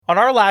On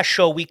our last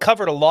show, we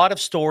covered a lot of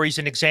stories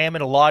and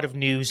examined a lot of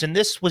news, and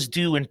this was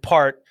due in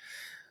part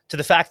to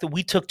the fact that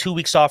we took 2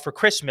 weeks off for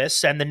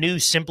Christmas and the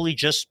news simply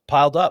just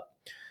piled up.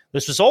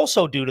 This was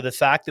also due to the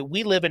fact that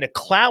we live in a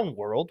clown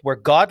world where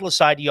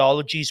godless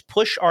ideologies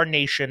push our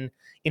nation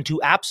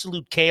into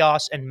absolute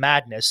chaos and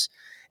madness,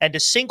 and a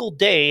single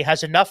day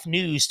has enough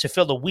news to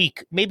fill a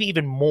week, maybe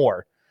even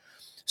more.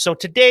 So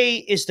today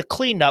is the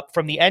cleanup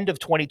from the end of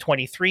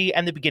 2023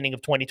 and the beginning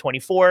of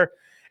 2024,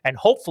 and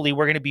hopefully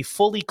we're going to be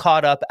fully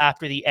caught up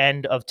after the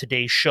end of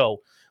today's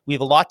show. We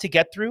have a lot to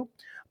get through,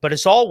 but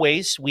as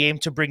always, we aim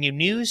to bring you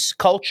news,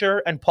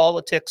 culture, and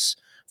politics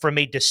from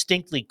a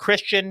distinctly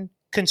Christian,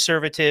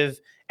 conservative,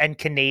 and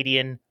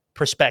Canadian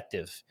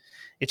perspective.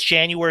 It's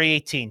January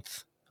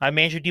 18th. I'm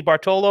Andrew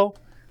DiBartolo,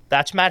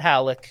 that's Matt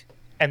Halleck,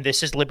 and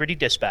this is Liberty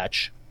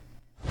Dispatch.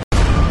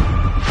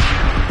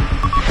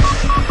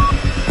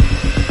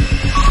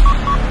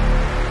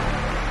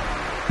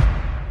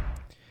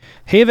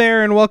 Hey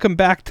there, and welcome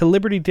back to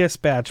Liberty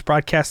Dispatch,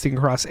 broadcasting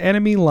across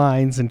enemy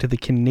lines into the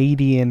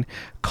Canadian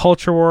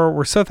culture war.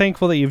 We're so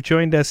thankful that you've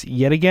joined us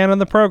yet again on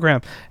the program.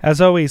 As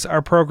always,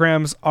 our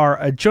programs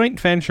are a joint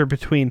venture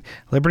between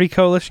Liberty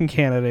Coalition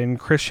Canada and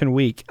Christian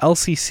Week.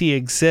 LCC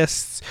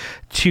exists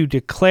to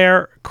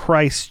declare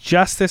Christ's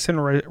justice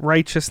and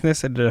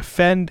righteousness and to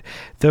defend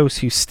those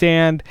who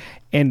stand,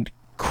 and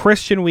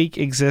Christian Week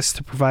exists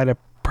to provide a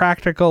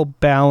practical,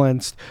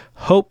 balanced,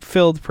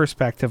 hope-filled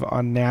perspective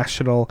on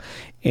national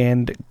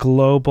and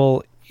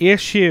global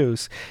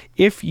issues.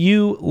 If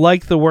you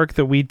like the work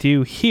that we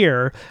do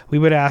here, we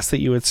would ask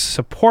that you would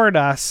support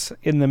us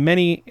in the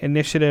many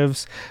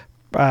initiatives,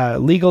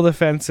 legal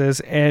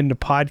defenses, and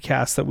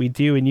podcasts that we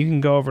do, and you can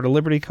go over to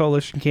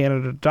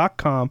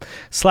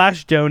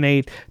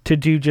libertycoalitioncanada.com/donate to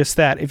do just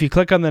that. If you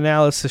click on the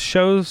analysis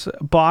shows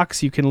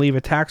box, you can leave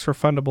a tax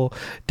refundable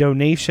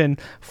donation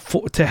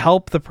to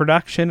help the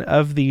production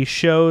of these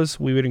shows.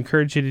 We would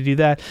encourage you to do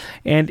that.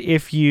 And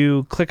if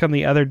you click on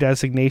the other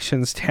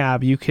designations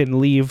tab, you can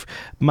leave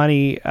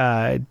money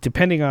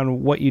depending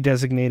on what you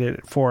designate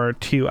it for,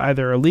 to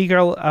either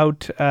illegal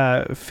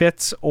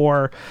outfits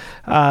or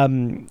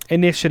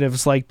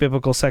initiatives like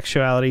Biblical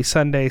Sexuality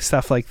Sunday,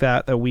 stuff like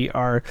that we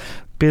are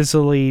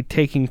busily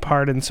taking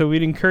part in. So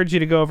we'd encourage you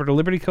to go over to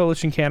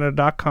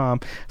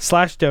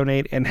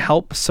libertycoalitioncanada.com/donate and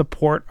help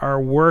support our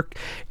work.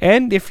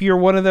 And if you're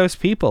one of those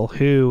people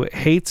who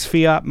hates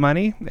fiat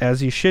money,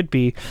 as you should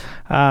be,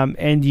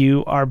 and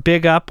you are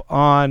big up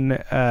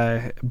on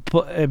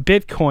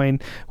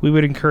Bitcoin, we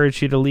would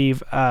encourage you to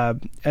leave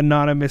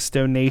anonymous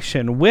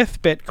donation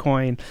with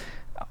Bitcoin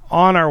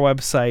on our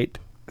website,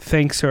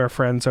 thanks to our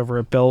friends over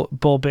at Bull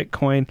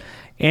Bitcoin.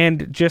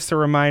 And just a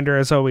reminder,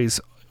 as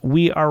always,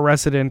 we are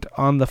resident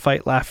on the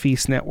Fight Laugh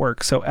Feast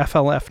network, so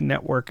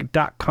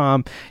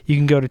flfnetwork.com. You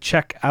can go to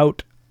check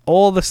out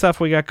all the stuff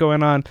we got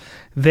going on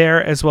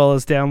there, as well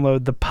as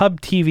download the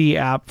Pub TV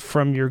app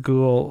from your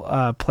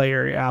Google Play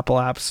or your Apple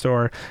App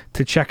Store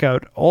to check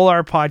out all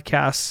our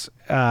podcasts,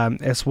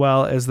 as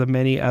well as the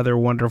many other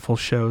wonderful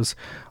shows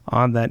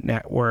on that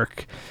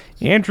network.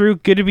 Andrew,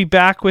 good to be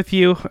back with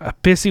you. A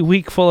busy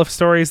week full of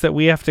stories that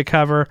we have to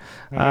cover.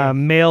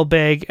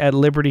 Mailbag at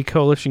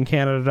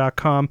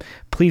libertycoalitioncanada.com.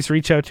 Please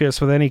reach out to us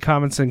with any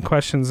comments and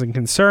questions and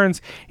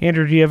concerns.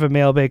 Andrew, do you have a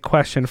mailbag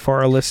question for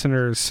our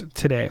listeners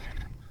today?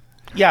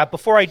 Yeah,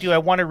 before I do, I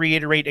want to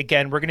reiterate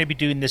again, we're going to be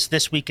doing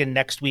this week and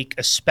next week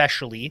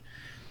especially,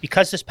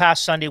 because this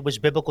past Sunday was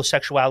Biblical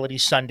Sexuality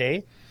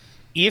Sunday.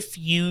 If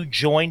you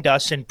joined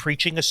us in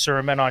preaching a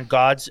sermon on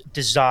God's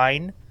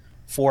design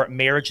for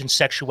marriage and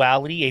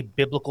sexuality, a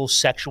biblical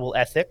sexual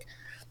ethic,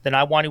 then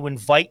I want to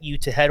invite you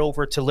to head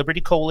over to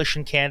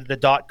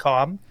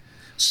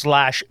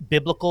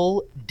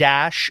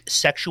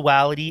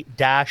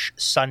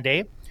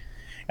libertycoalitioncanada.com/biblical-sexuality-Sunday.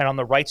 And on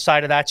the right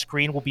side of that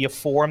screen will be a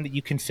form that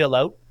you can fill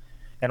out.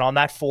 And on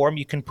that form,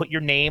 you can put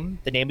your name,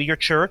 the name of your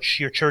church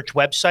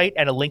website,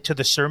 and a link to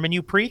the sermon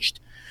you preached,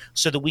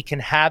 so that we can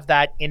have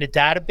that in a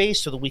database,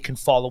 so that we can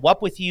follow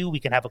up with you. We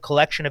can have a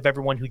collection of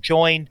everyone who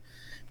joined.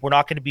 We're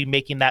not going to be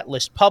making that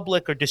list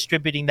public or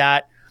distributing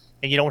that,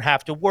 and you don't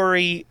have to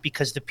worry,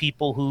 because the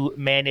people who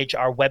manage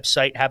our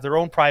website have their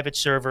own private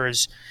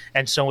servers,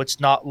 and so it's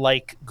not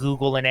like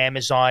Google and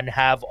Amazon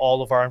have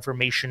all of our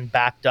information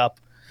backed up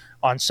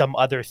on some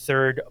other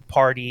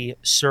third-party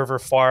server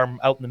farm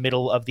out in the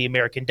middle of the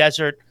American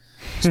desert.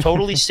 It's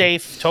totally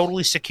safe,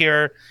 totally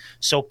secure.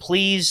 So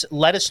please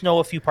let us know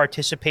if you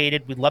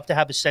participated. We'd love to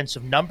have a sense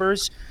of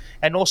numbers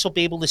and also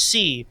be able to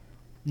see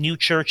new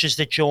churches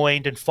that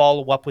joined and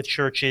follow up with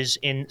churches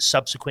in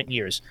subsequent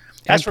years.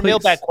 As for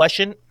mailbag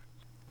question,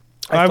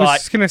 I was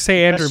just going to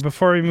say, Andrew,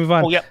 before we move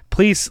on,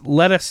 please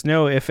let us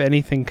know if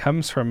anything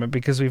comes from it,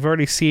 because we've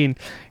already seen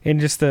in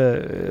just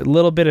a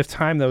little bit of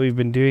time that we've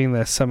been doing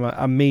this, some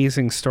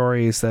amazing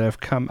stories that have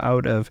come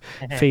out of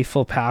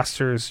faithful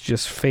pastors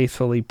just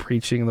faithfully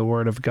preaching the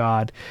word of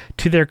God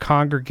to their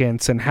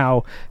congregants, and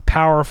how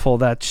powerful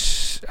that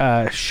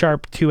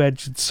sharp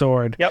two-edged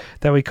sword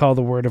that we call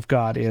the word of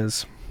God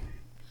is.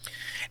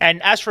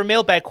 And as for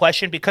mailbag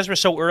question, because we're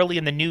so early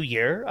in the new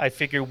year, I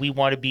figure we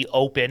want to be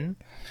open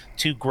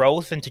to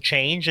growth and to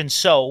change. And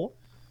so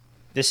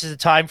this is the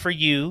time for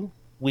you.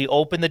 We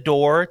open the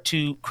door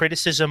to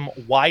criticism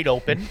wide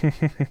open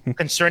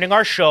concerning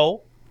our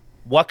show.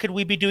 What could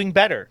we be doing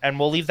better? And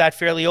we'll leave that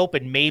fairly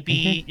open.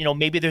 Maybe,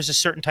 maybe there's a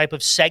certain type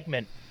of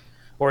segment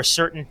or a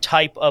certain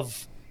type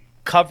of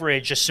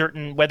coverage,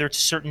 whether it's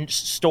a certain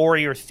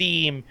story or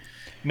theme.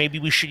 Maybe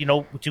we should,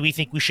 do we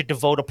think we should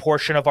devote a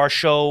portion of our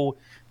show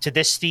to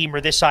this theme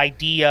or this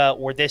idea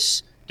or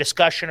this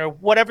discussion or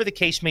whatever the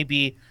case may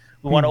be?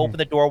 We want to open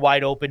the door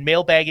wide open.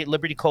 Mailbag at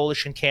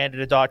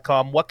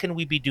libertycoalitioncanada.com. What can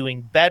we be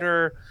doing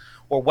better?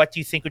 Or what do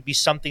you think would be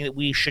something that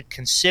we should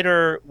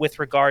consider with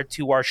regard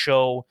to our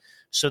show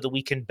so that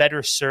we can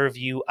better serve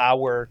you,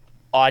 our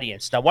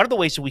audience? Now, one of the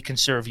ways that we can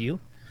serve you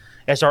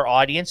as our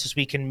audience is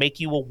we can make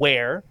you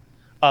aware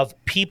of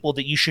people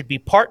that you should be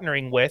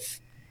partnering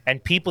with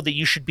and people that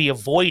you should be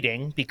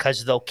avoiding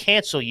because they'll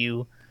cancel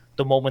you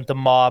the moment the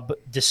mob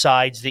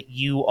decides that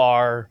you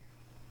are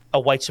a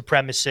white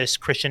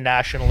supremacist, Christian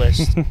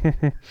nationalist,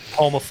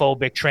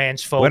 homophobic,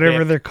 transphobic,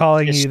 whatever they're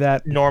calling you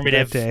that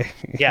normative that day.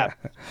 Yeah.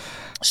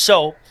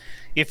 So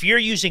if you're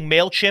using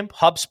MailChimp,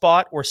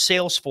 HubSpot, or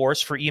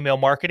Salesforce for email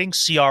marketing,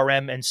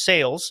 CRM, and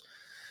sales,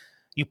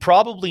 you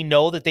probably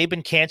know that they've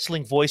been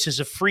canceling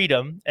Voices of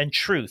Freedom and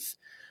Truth.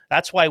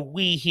 That's why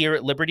we here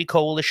at Liberty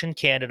Coalition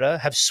Canada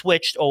have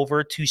switched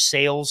over to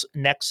Sales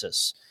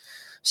Nexus.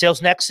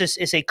 Sales Nexus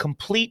is a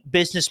complete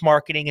business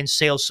marketing and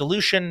sales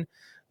solution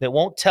that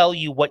won't tell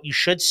you what you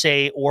should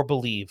say or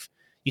believe.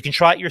 You can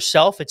try it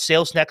yourself at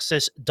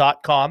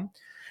salesnexus.com,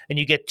 and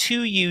you get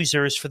 2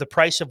 users for the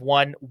price of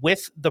 1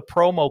 with the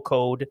promo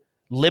code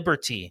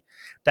LIBERTY.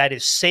 That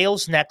is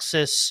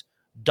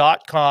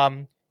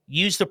salesnexus.com.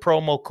 Use the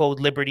promo code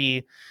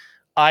LIBERTY.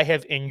 I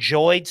have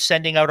enjoyed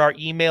sending out our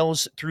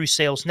emails through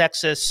Sales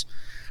Nexus.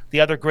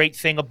 The other great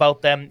thing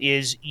about them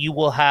is you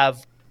will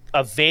have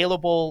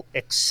available,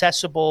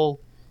 accessible,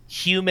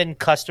 human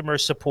customer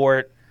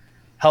support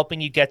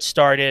helping you get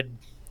started.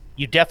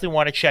 You definitely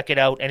want to check it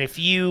out. And if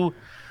you're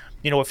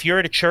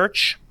at a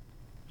church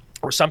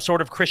or some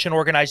sort of Christian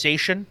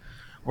organization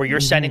where you're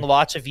sending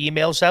lots of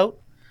emails out,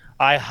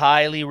 I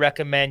highly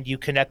recommend you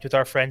connect with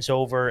our friends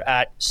over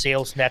at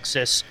Sales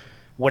Nexus.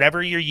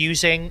 Whatever you're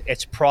using,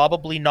 it's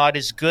probably not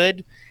as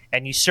good,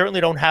 and you certainly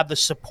don't have the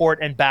support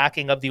and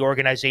backing of the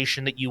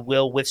organization that you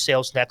will with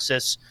Sales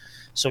Nexus.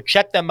 So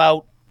check them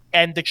out.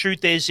 And the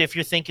truth is, if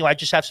you're thinking, I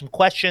just have some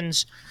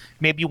questions,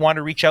 maybe you want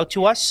to reach out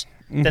to us,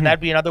 then that'd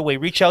be another way.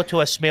 Reach out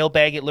to us,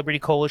 mailbag at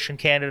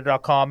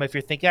libertycoalitioncanada.com. If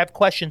you're thinking, I have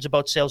questions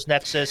about Sales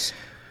Nexus,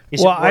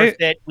 is it worth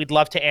it? We'd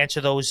love to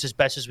answer those as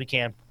best as we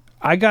can.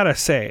 I got to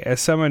say,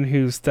 as someone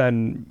who's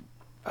done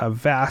a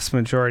vast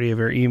majority of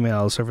your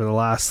emails over the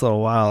last little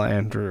while,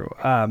 Andrew,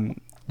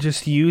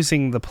 just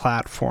using the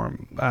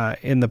platform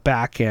in the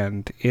back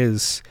end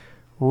is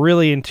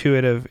really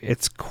intuitive.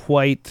 It's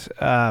quite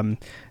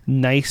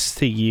nice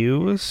to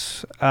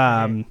use.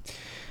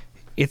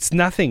 It's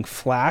nothing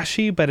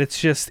flashy, but it's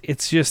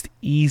just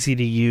easy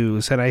to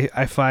use, and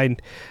I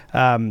find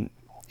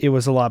it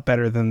was a lot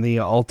better than the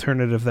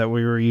alternative that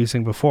we were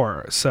using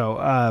before. So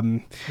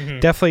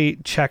definitely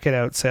check it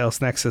out,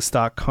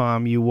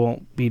 salesnexus.com. You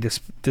won't be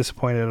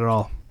disappointed at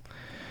all.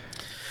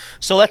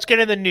 So let's get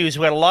into the news.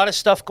 We had a lot of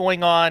stuff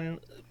going on.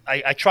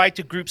 I tried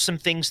to group some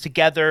things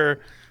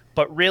together,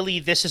 but really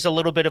this is a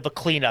little bit of a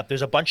cleanup.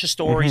 There's a bunch of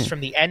stories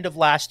from the end of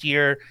last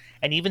year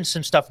and even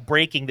some stuff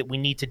breaking that we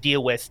need to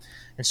deal with.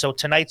 And so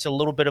tonight's a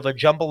little bit of a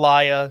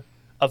jambalaya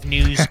of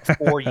news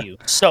for you.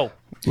 So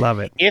love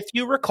it. If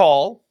you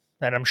recall,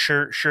 and I'm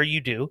sure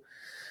you do,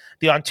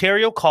 the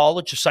Ontario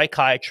College of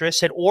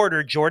Psychiatrists had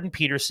ordered Jordan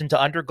Peterson to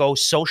undergo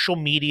social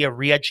media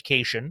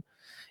re-education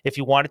if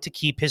he wanted to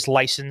keep his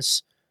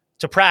license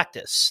to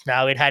practice.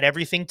 Now, it had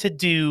everything to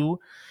do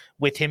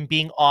with him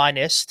being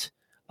honest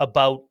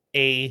about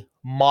a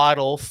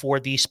model for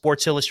the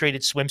Sports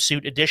Illustrated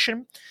swimsuit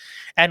edition,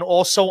 and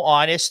also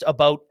honest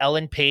about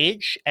Ellen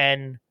Page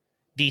and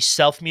the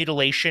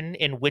self-mutilation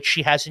in which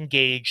she has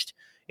engaged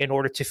in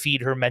order to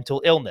feed her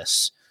mental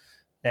illness.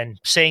 And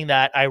saying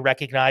that, I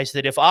recognize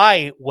that if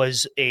I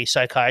was a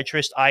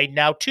psychiatrist, I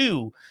now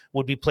too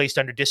would be placed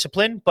under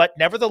discipline. But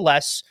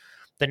nevertheless,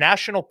 the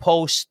National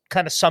Post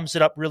kind of sums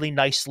it up really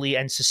nicely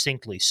and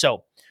succinctly.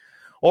 So,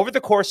 over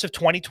the course of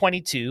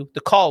 2022,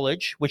 the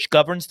college, which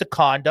governs the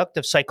conduct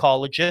of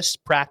psychologists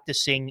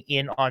practicing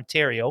in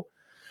Ontario,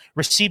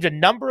 received a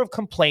number of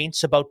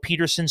complaints about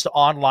Peterson's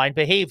online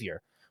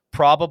behavior,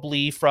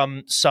 probably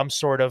from some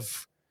sort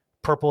of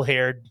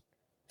purple-haired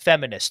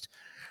feminist.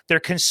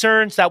 Their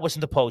concerns, that wasn't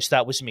the Post,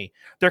 that was me.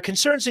 Their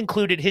concerns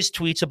included his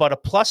tweets about a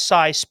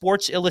plus-size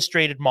Sports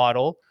Illustrated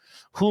model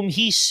whom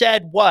he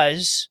said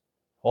was,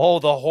 oh,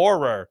 the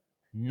horror,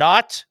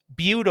 not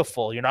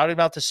beautiful. You're not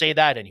about to say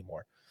that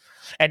anymore.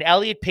 And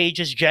Elliot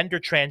Page's gender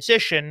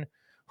transition,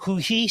 who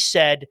he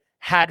said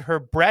had her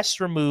breasts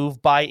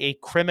removed by a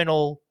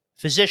criminal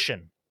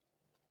physician.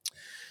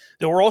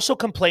 There were also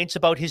complaints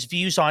about his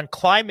views on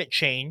climate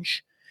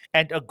change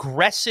and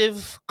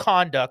aggressive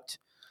conduct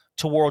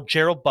toward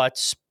Gerald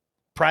Butts,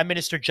 Prime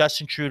Minister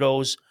Justin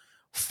Trudeau's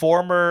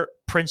former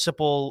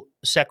principal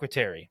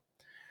secretary.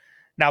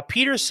 Now,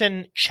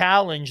 Peterson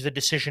challenged the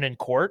decision in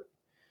court.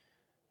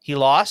 He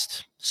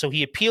lost, so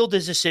he appealed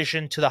his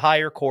decision to the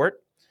higher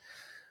court.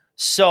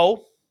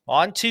 So,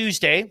 on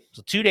Tuesday,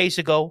 so 2 days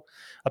ago,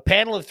 a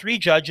panel of 3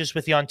 judges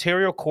with the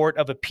Ontario Court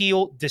of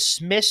Appeal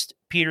dismissed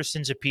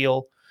Peterson's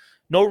appeal.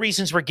 No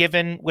reasons were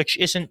given, which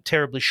isn't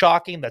terribly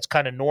shocking. That's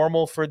kind of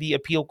normal for the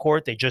appeal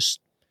court. They just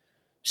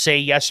say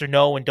yes or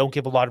no and don't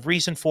give a lot of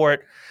reason for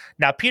it.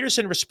 Now,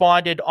 Peterson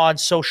responded on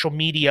social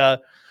media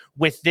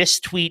with this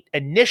tweet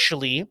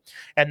initially,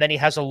 and then he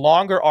has a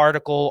longer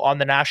article on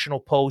the National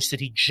Post that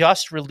he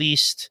just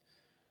released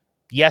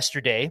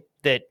yesterday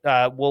that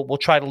we'll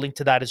try to link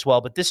to that as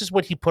well. But this is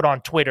what he put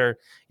on Twitter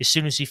as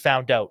soon as he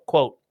found out.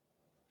 Quote,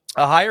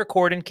 "A higher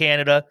court in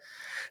Canada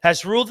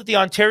has ruled that the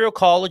Ontario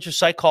College of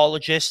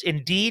Psychologists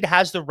indeed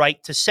has the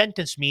right to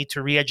sentence me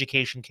to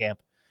re-education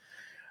camp.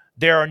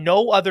 There are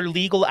no other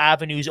legal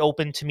avenues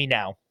open to me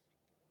now.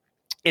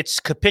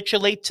 It's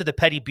capitulate to the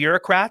petty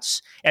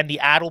bureaucrats and the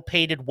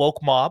addle-pated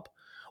woke mob,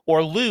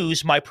 or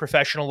lose my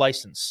professional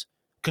license.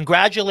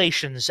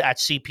 Congratulations at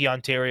CP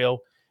Ontario.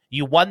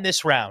 You won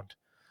this round.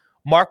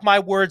 Mark my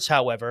words,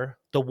 however,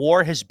 the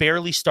war has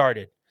barely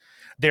started.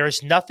 There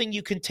is nothing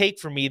you can take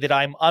from me that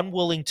I'm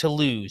unwilling to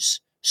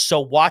lose. So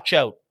watch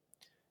out.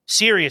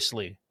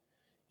 Seriously,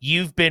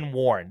 you've been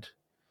warned."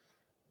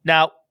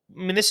 Now,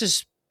 I mean, this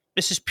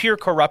is pure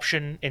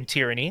corruption and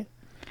tyranny.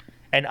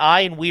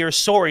 And we are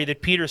sorry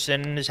that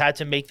Peterson has had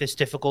to make this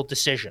difficult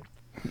decision.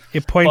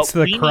 It points to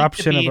the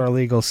corruption of our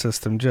legal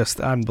system. Just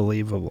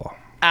unbelievable.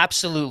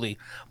 Absolutely.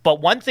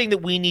 But one thing that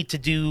we need to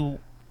do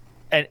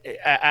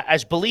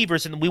as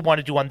believers, and we want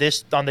to do on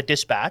the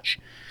Dispatch,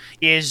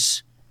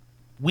 is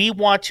we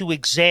want to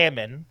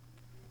examine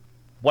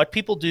what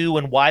people do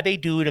and why they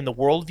do it and the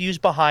worldviews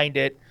behind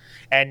it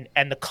and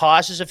the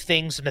causes of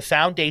things and the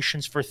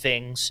foundations for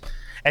things.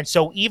 And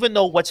so even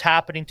though what's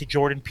happening to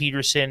Jordan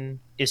Peterson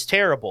is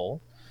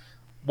terrible,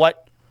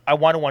 what I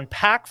want to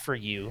unpack for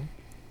you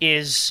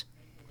is,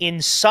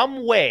 in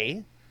some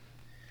way,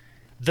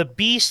 the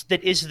beast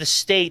that is the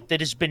state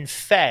that has been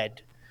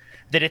fed,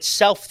 that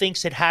itself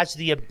thinks it has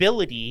the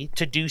ability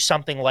to do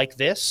something like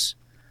this,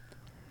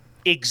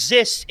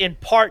 exists in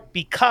part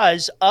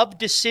because of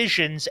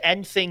decisions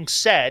and things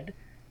said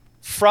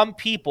from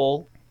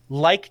people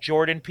like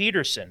Jordan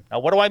Peterson. Now,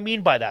 what do I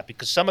mean by that?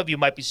 Because some of you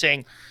might be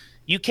saying,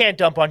 you can't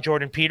dump on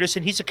Jordan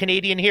Peterson. He's a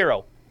Canadian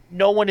hero.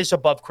 No one is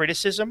above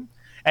criticism,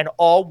 and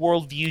all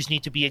worldviews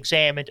need to be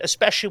examined,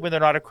 especially when they're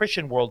not a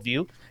Christian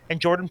worldview. And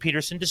Jordan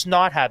Peterson does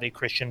not have a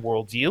Christian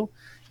worldview,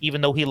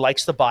 even though he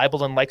likes the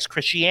Bible and likes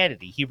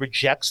Christianity. He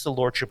rejects the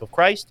Lordship of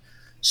Christ.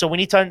 So we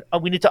need to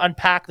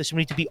unpack this. We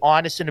need to be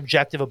honest and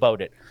objective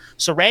about it.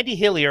 So Randy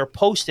Hillier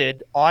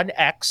posted on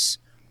X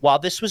while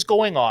this was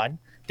going on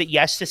that,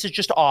 yes, this is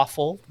just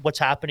awful, what's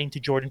happening to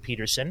Jordan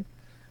Peterson.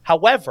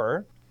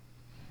 However,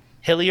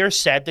 Hillier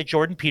said that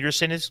Jordan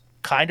Peterson is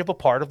kind of a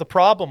part of the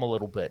problem a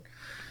little bit.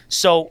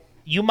 So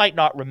you might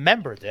not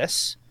remember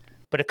this,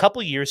 but a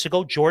couple years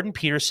ago, Jordan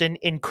Peterson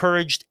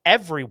encouraged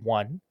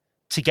everyone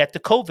to get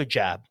the COVID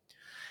jab,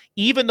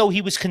 even though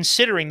he was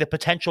considering the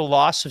potential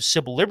loss of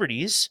civil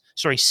liberties.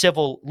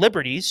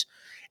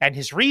 And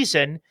his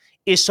reason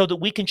is so that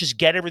we can just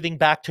get everything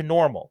back to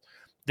normal.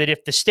 That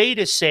if the state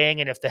is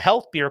saying, and if the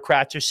health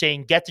bureaucrats are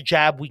saying, get the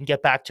jab, we can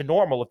get back to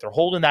normal. If they're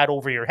holding that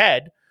over your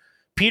head,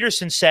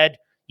 Peterson said,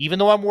 even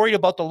though I'm worried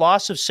about the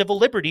loss of civil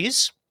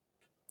liberties,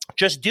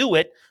 just do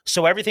it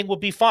so everything will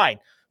be fine.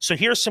 So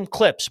here's some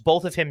clips,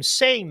 both of him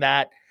saying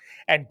that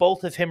and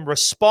both of him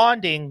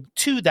responding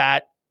to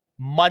that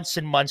months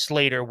and months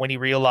later when he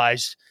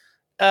realized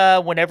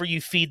whenever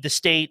you feed the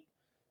state,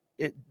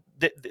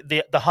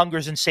 the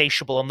hunger's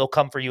insatiable and they'll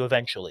come for you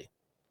eventually.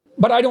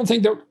 But I don't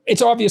think that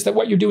it's obvious that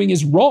what you're doing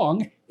is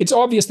wrong. It's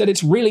obvious that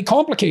it's really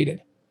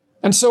complicated.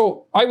 And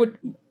so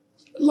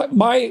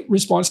my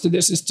response to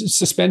this is to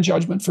suspend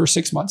judgment for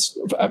 6 months,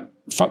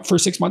 for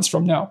 6 months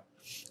from now.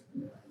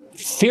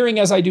 Fearing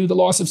as I do the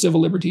loss of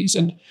civil liberties,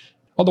 and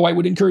although I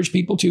would encourage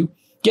people to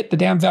get the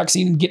damn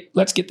vaccine and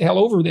let's get the hell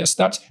over this,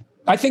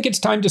 I think it's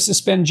time to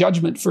suspend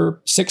judgment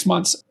for 6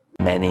 months.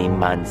 Many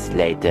months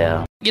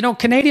later. You know,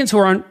 Canadians who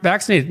aren't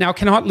vaccinated now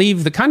cannot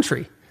leave the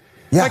country.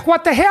 Yeah. Like,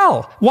 what the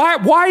hell?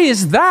 Why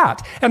is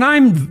that? And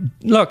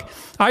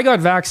I got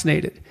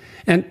vaccinated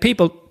and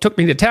people took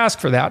me to task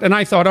for that. And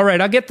I thought, all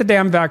right, I'll get the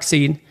damn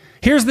vaccine.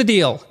 Here's the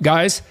deal,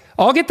 guys.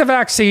 I'll get the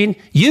vaccine.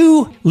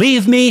 You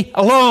leave me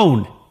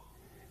alone.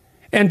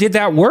 And did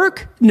that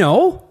work?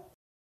 No.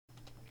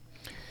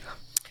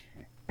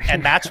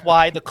 And that's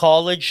why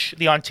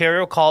the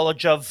Ontario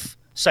College of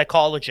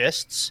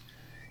Psychologists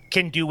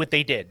can do what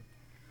they did.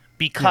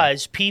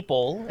 Because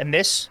people, and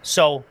this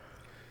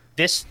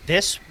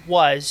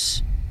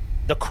was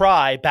the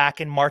cry back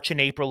in March and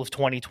April of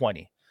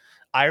 2020.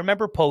 I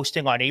remember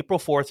posting on April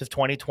 4th of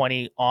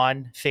 2020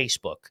 on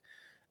Facebook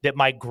that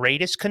my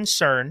greatest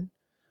concern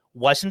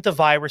wasn't the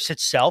virus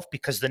itself,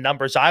 because the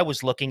numbers I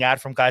was looking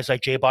at from guys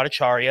like Jay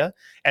Bhattacharya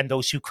and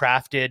those who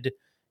crafted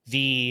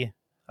the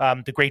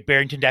Great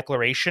Barrington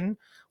Declaration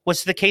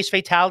was the case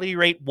fatality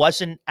rate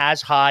wasn't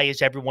as high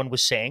as everyone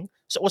was saying.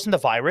 So it wasn't the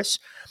virus.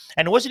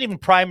 And it wasn't even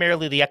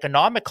primarily the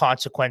economic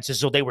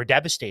consequences, though they were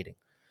devastating.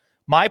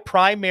 My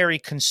primary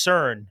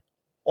concern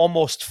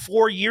almost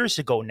 4 years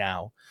ago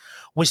now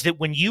was that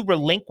when you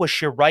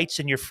relinquish your rights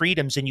and your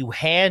freedoms and you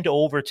hand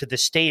over to the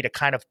state a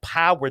kind of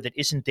power that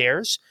isn't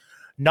theirs,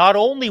 not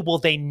only will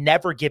they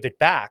never give it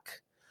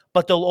back,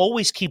 but they'll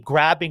always keep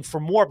grabbing for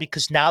more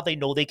because now they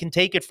know they can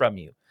take it from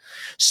you.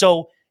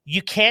 So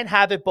you can't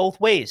have it both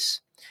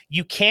ways.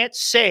 You can't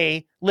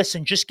say,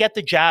 listen, just get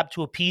the jab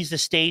to appease the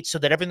state so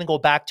that everything go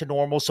back to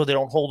normal so they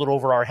don't hold it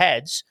over our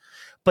heads.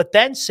 But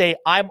then say,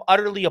 I'm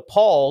utterly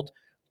appalled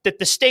that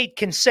the state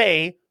can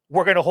say,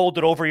 we're going to hold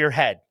it over your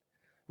head.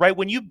 Right?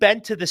 When you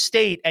bend to the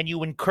state and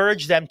you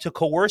encourage them to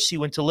coerce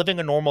you into living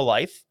a normal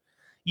life,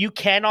 you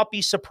cannot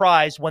be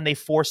surprised when they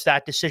force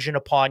that decision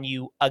upon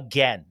you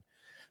again.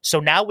 So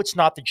now it's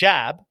not the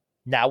jab.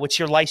 Now it's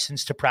your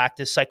license to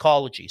practice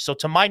psychology. So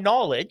to my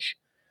knowledge,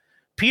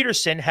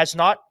 Peterson has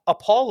not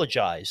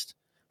apologized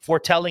for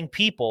telling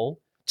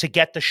people to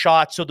get the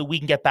shot so that we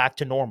can get back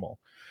to normal.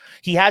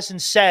 He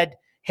hasn't said,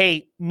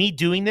 hey, me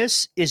doing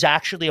this is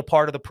actually a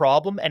part of the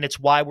problem, and it's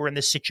why we're in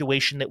this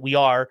situation that we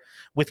are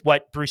with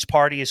what Bruce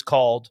Party has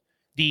called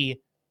the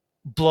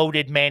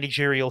bloated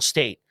managerial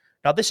state.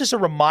 Now, this is a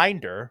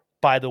reminder,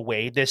 by the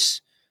way,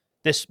 this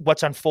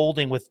what's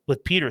unfolding with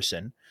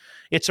Peterson.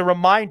 It's a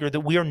reminder that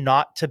we are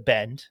not to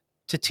bend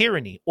to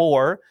tyranny,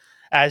 or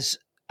as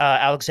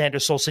Alexander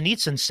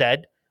Solzhenitsyn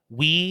said,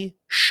 we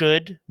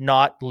should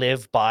not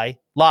live by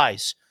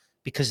lies,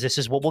 because this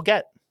is what we'll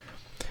get.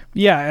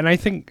 Yeah, and I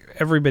think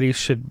everybody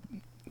should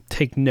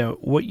take note.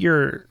 What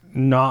you're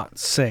not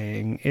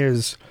saying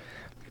is,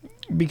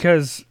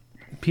 because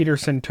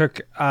Peterson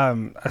took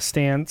a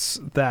stance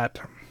that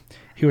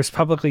he was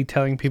publicly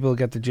telling people to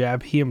get the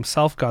jab. He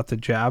himself got the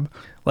jab,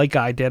 like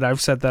I did.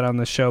 I've said that on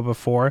the show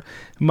before,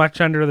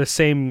 much under the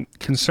same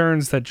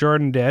concerns that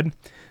Jordan did.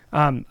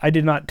 I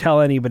did not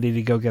tell anybody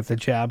to go get the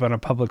jab on a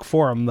public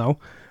forum, though,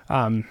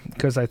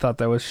 because I thought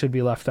that should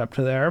be left up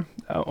to their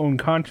own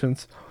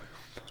conscience.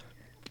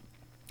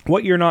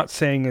 What you're not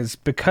saying is,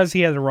 because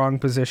he had the wrong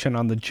position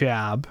on the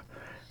jab,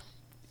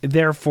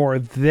 therefore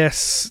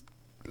this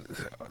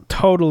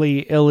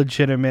totally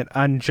illegitimate,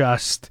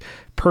 unjust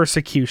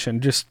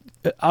persecution, just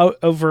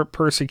overt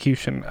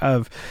persecution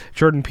of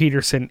Jordan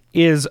Peterson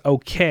is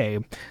okay.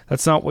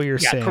 That's not what you're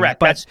saying. Correct.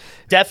 But that's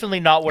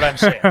definitely not what I'm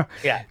saying.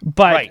 Yeah.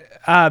 But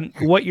right.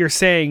 What you're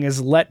saying is,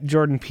 let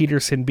Jordan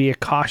Peterson be a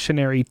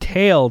cautionary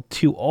tale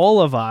to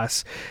all of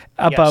us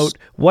about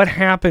what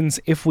happens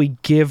if we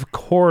give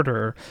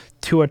quarter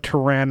to a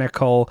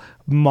tyrannical,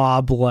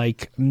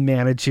 mob-like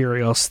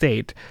managerial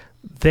state.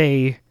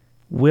 They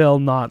will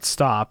not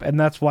stop. And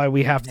that's why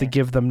we have to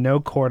give them no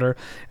quarter.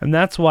 And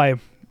that's why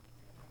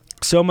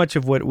so much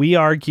of what we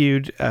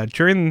argued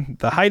during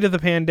the height of the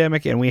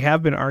pandemic, and we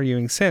have been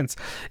arguing since,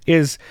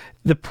 is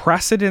the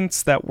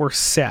precedents that were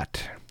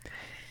set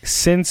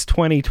since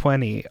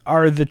 2020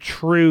 are the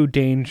true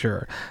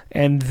danger.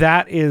 And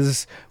that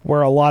is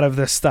where a lot of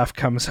this stuff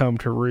comes home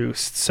to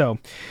roost. So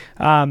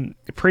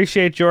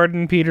appreciate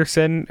Jordan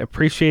Peterson.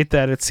 Appreciate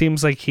that it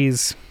seems like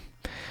he's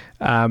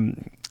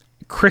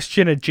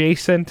Christian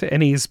adjacent,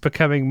 and he's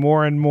becoming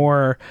more and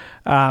more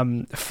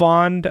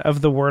fond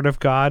of the Word of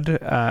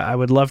God. I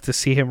would love to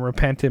see him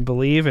repent and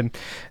believe, and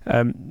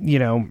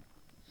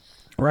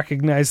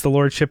recognize the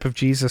Lordship of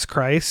Jesus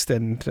Christ,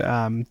 and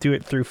do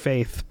it through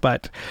faith.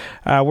 But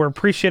we're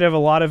appreciative of a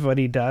lot of what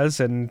he does,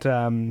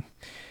 and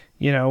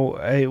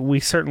we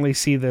certainly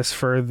see this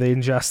for the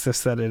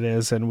injustice that it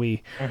is, and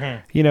we,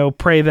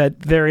 pray that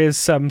there is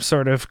some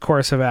sort of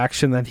course of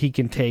action that he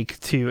can take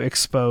to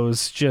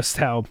expose just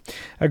how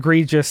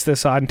egregious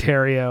this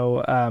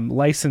Ontario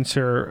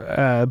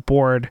licensure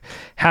board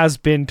has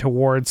been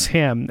towards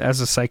him as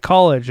a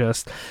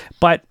psychologist.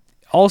 But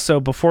also,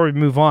 before we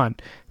move on,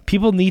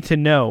 people need to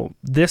know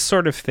this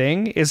sort of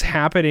thing is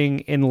happening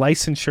in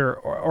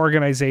licensure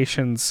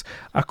organizations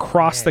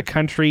across the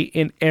country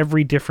in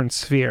every different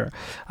sphere.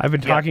 I've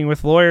been talking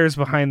with lawyers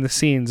behind the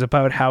scenes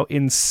about how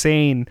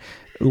insane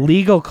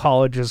legal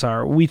colleges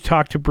are. We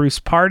talked to Bruce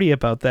Party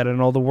about that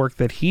and all the work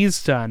that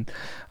he's done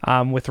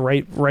with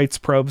rights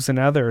probes and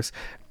others.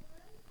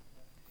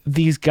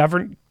 These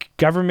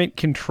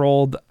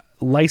government-controlled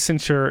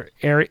licensure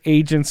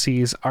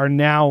agencies are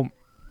now,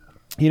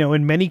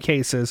 in many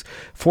cases,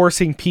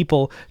 forcing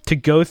people to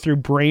go through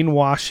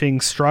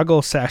brainwashing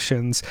struggle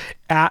sessions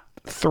at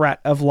threat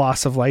of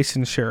loss of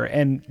licensure.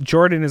 And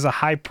Jordan is a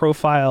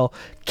high-profile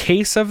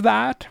case of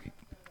that.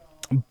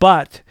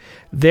 But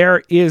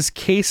there is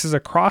cases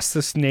across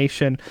this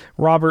nation.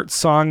 Robert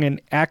Song, an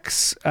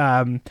ex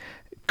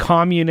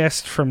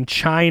communist from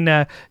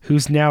China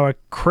who's now a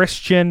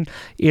Christian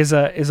is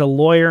a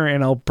lawyer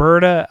in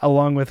Alberta,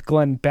 along with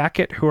Glenn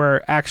Beckett, who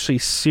are actually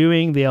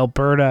suing the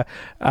Alberta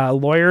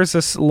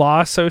Lawyers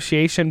Law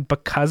Association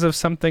because of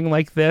something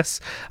like this,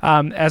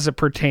 as it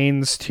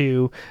pertains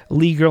to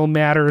legal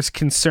matters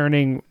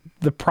concerning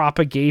the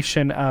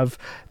propagation of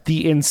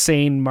the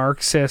insane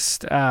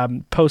Marxist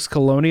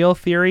post-colonial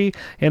theory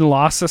in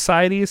law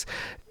societies.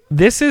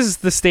 This is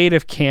the state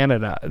of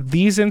Canada.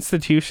 These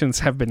institutions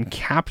have been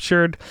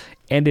captured,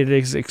 and it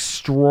is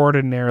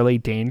extraordinarily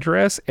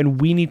dangerous,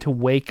 and we need to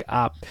wake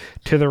up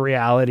to the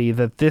reality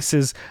that this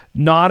is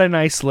not an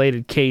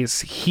isolated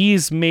case.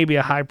 He's maybe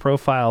a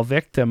high-profile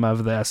victim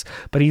of this,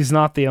 but he's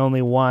not the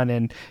only one,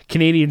 and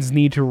Canadians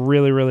need to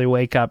really, really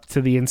wake up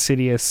to the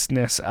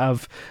insidiousness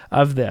of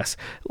this.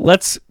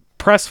 Let's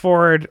press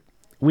forward.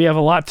 We have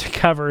a lot to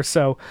cover,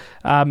 so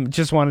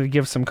just wanted to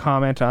give some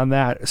comment on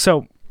that.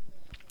 So,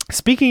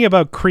 speaking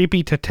about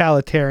creepy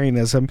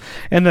totalitarianism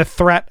and the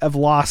threat of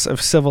loss of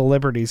civil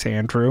liberties,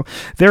 Andrew,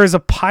 there is a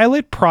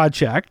pilot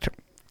project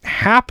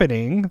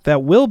happening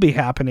that will be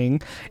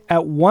happening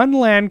at one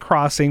land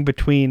crossing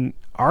between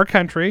our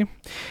country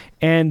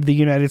and the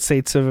United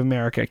States of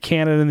America,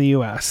 Canada and the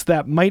US,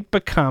 that might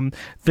become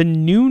the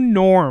new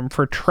norm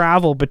for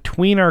travel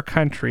between our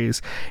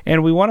countries.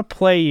 And we want to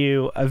play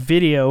you a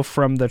video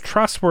from the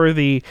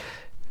trustworthy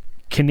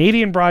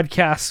Canadian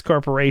Broadcast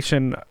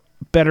Corporation,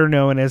 better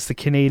known as the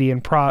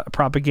Canadian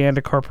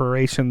Propaganda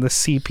Corporation, the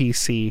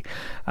CPC.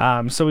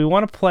 So we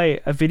want to play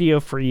a video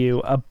for you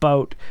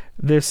about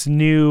this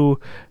new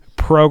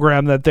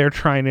program that they're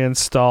trying to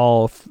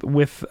install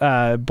with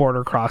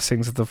border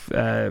crossings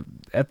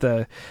at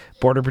the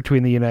border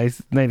between the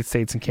United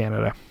States and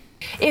Canada.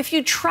 If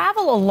you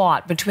travel a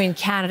lot between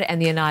Canada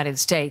and the United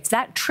States,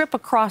 that trip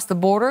across the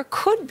border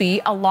could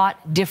be a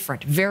lot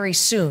different very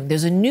soon.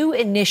 There's a new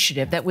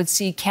initiative that would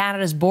see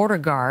Canada's border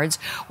guards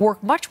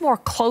work much more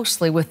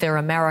closely with their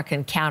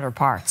American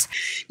counterparts.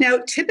 Now,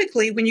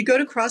 typically, when you go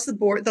to cross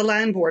the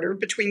land border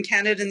between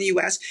Canada and the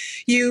U.S.,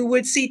 you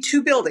would see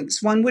two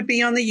buildings. One would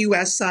be on the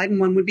U.S. side and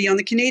one would be on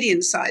the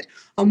Canadian side.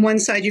 On one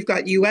side, you've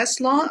got U.S.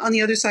 law. On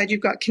the other side,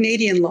 you've got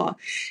Canadian law.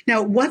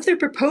 Now, what they're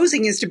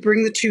proposing is to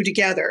bring the two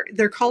together.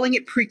 They're calling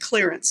it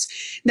pre-clearance.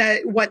 Now,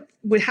 what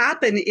would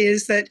happen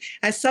is that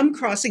at some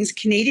crossings,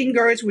 Canadian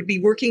guards would be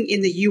working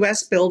in the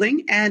U.S.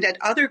 building, and at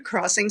other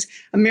crossings,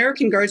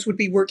 American guards would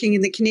be working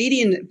in the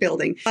Canadian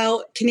building.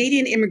 While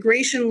Canadian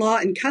immigration law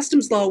and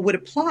customs law would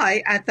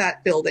apply at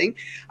that building,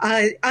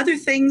 other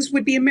things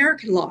would be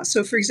American law.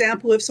 So, for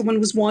example, if someone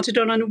was wanted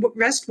on an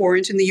arrest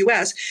warrant in the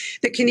U.S.,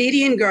 the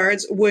Canadian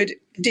guards would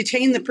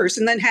detain the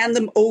person, then hand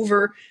them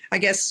over. I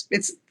guess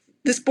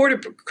this border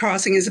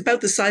crossing is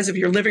about the size of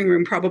your living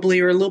room, probably,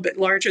 or a little bit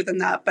larger than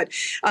that. But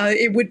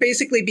it would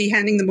basically be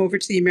handing them over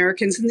to the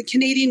Americans, and the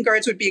Canadian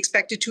guards would be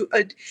expected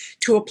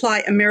to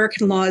apply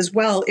American law as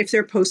well if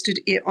they're posted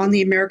on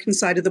the American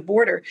side of the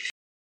border.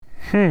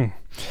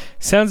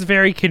 Sounds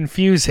very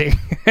confusing.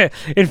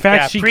 In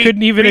fact, she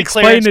couldn't even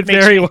explain it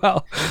very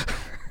well.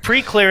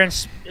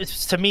 Pre-clearance,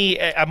 to me,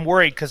 I'm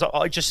worried because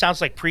it just sounds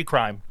like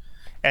pre-crime.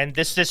 And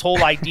this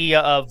whole idea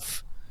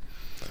of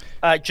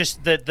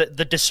just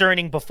the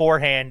discerning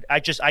beforehand, I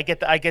get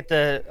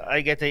the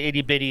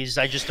itty bitties.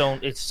 I just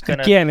don't. It's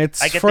gonna. Again,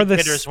 it's I get for the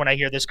jitters when I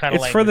hear this kind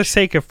of language. It's for the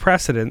sake of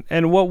precedent.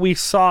 And what we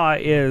saw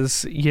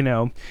is,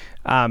 during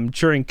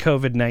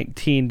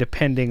COVID-19,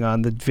 depending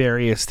on the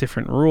various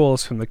different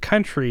rules from the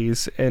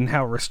countries and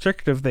how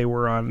restrictive they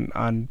were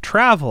on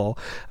travel,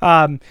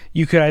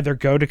 you could either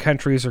go to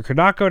countries or could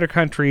not go to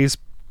countries.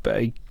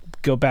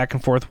 Go back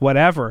and forth,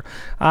 whatever.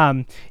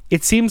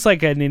 It seems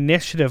like an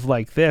initiative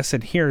like this,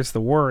 and here's the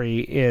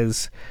worry,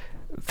 is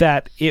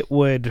that it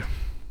would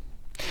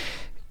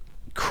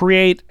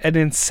create an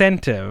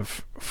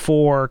incentive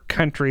for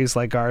countries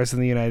like ours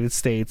in the United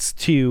States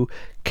to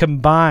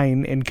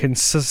combine and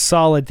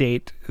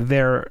consolidate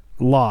their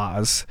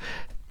laws.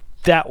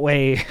 That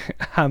way,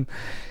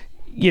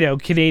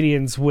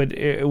 Canadians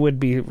would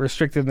be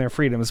restricted in their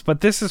freedoms.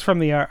 But this is from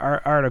the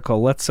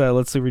article. Let's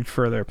read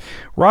further.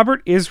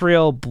 Robert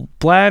Israel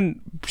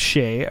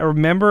Blanchet, a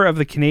member of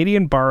the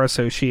Canadian Bar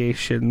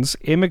Association's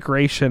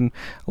Immigration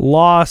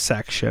Law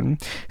section,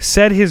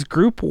 said his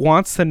group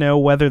wants to know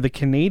whether the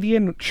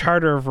Canadian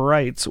Charter of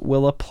Rights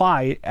will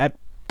apply at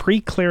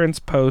pre-clearance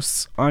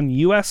posts on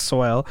U.S.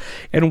 soil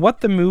and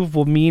what the move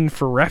will mean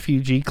for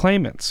refugee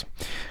claimants.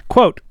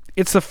 Quote,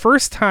 "It's the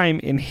first time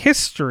in the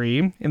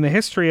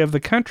history of the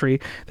country,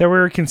 that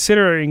we're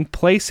considering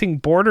placing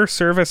border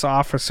service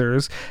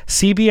officers,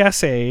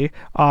 CBSA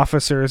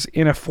officers,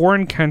 in a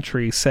foreign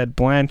country," said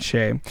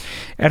Blanchet.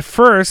 "At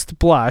first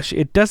blush,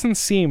 it doesn't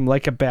seem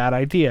like a bad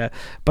idea,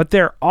 but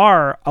there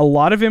are a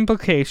lot of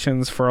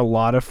implications for a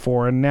lot of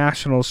foreign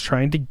nationals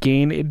trying to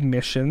gain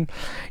admission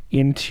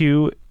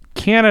into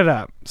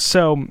Canada."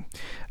 So,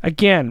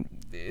 again,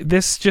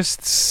 this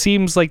just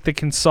seems like the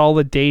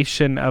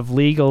consolidation of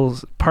legal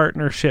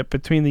partnership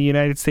between the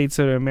United States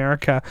of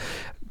America.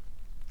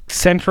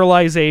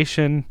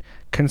 Centralization,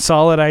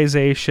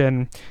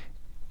 consolidation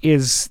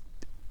is,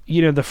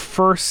 the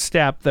first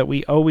step that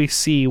we always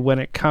see when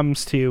it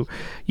comes to,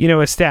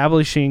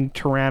 establishing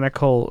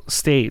tyrannical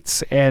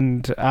states.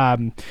 And,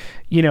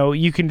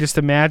 you can just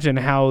imagine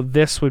how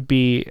this would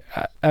be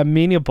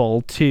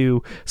amenable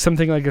to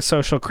something like a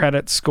social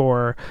credit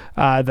score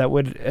that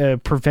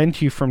would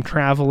prevent you from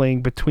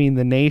traveling between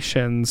the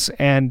nations.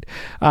 And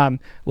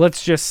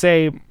let's just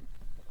say,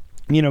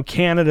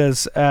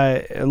 Canada's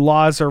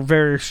laws are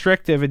very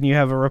restrictive, and you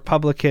have a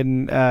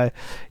Republican,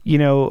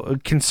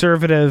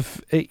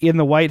 conservative in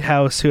the White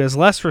House who has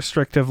less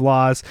restrictive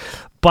laws,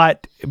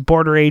 but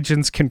border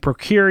agents can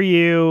procure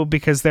you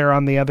because they're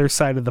on the other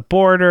side of the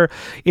border.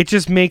 It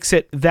just makes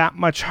it that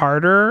much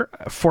harder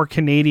for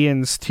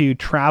Canadians to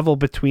travel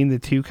between the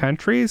two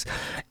countries.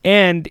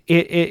 And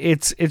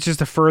it's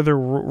just a further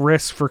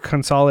risk for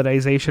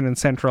consolidation and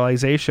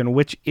centralization,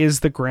 which is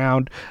the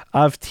ground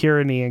of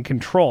tyranny and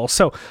control.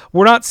 So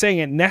we're not saying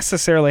it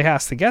necessarily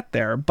has to get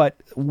there, but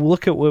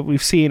look at what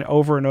we've seen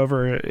over and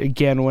over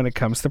again when it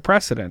comes to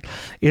precedent,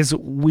 is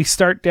we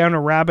start down a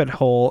rabbit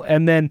hole,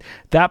 and then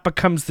that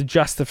becomes the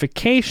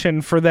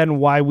justification for then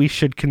why we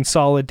should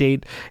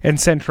consolidate and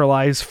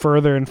centralize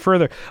further and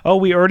further. Oh,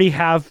 we already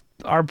have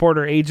our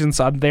border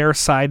agents on their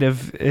side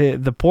of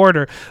the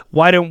border.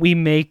 Why don't we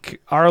make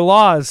our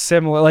laws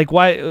similar? Like,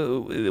 why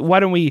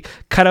don't we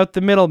cut out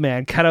the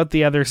middleman, cut out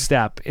the other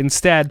step?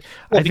 Instead,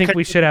 I think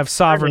we should have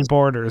sovereign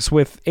borders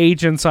with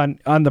agents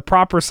on the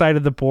proper side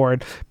of the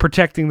board,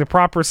 protecting the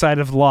proper side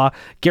of the law,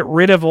 get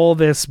rid of all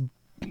this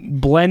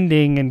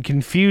blending and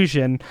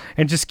confusion,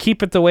 and just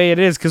keep it the way it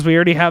is, because we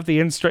already have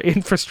the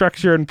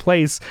infrastructure in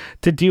place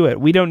to do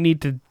it. We don't need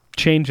to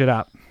change it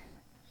up.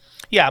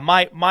 Yeah,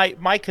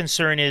 my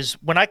concern is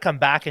when I come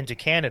back into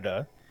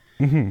Canada,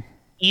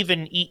 even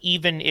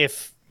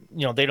if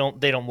they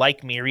don't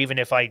like me, or even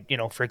if I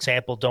for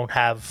example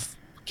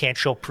can't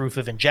show proof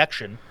of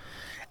injection,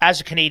 as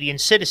a Canadian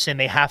citizen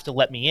they have to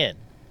let me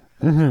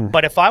in.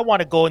 But if I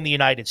want to go in the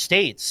United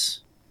States,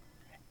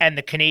 and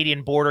the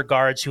Canadian border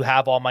guards who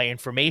have all my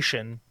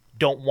information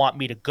don't want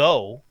me to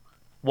go,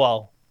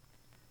 well,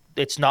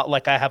 it's not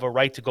like I have a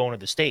right to go into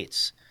the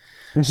States.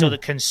 So the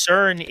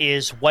concern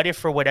is, what if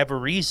for whatever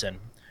reason,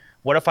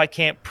 what if I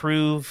can't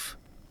prove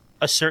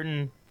a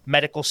certain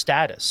medical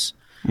status?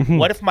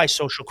 What if my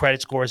social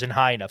credit score isn't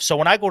high enough? So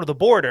when I go to the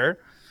border,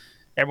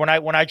 and when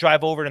I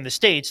drive over in the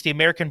States, the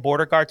American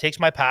border guard takes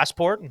my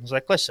passport and is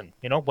like, listen,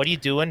 what are you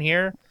doing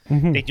here?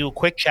 They do a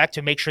quick check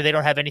to make sure they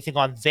don't have anything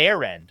on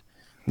their end.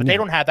 But they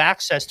don't have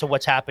access to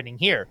what's happening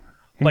here.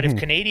 But if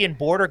Canadian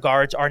border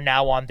guards are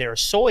now on their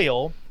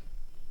soil,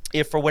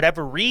 if for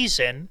whatever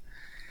reason,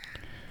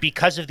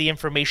 because of the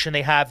information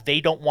they have,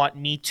 they don't want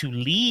me to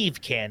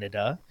leave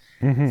Canada,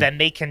 then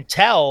they can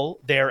tell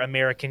their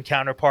American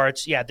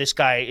counterparts, yeah, this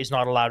guy is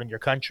not allowed in your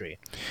country.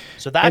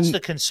 So that's the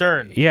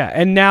concern. Yeah,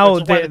 and now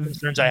one of the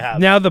concerns I have.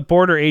 Now the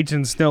border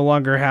agents no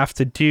longer have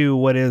to do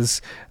what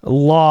is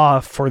law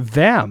for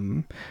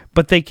them,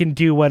 but they can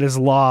do what is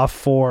law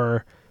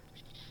for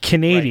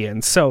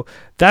Canadians. Right. So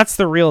that's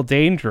the real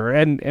danger.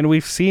 And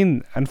we've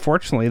seen,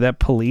 unfortunately, that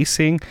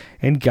policing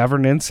and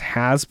governance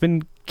has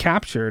been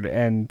captured.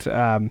 And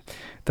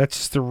that's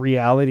just the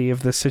reality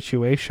of the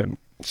situation.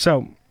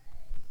 So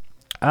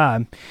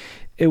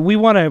we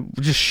want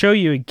to just show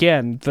you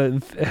again,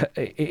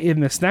 in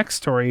this next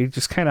story,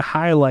 just kind of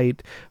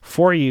highlight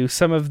for you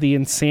some of the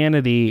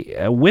insanity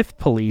with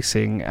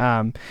policing.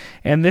 And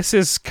this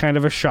is kind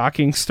of a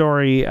shocking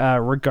story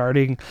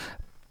regarding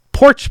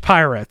porch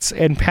pirates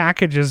and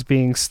packages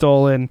being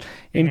stolen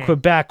in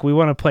Quebec. We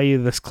want to play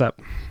you this clip.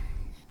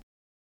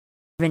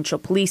 Provincial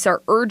police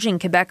are urging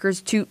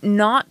Quebecers to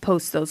not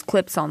post those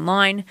clips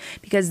online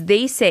because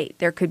they say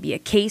there could be a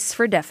case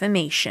for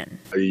defamation.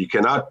 You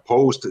cannot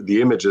post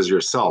the images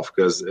yourself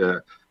because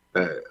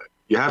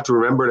you have to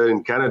remember that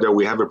in Canada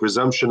we have a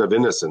presumption of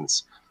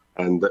innocence,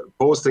 and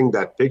posting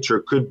that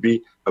picture could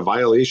be a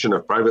violation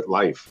of private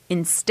life.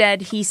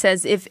 Instead, he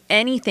says if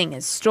anything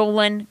is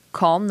stolen,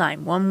 call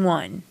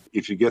 911.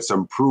 If you get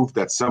some proof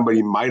that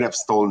somebody might have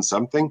stolen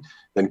something,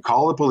 then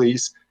call the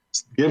police,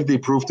 give the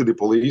proof to the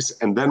police,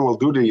 and then we'll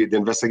do the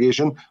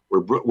investigation.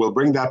 We'll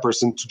bring that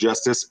person to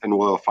justice and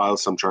we'll file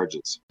some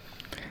charges.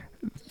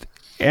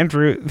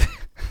 Andrew,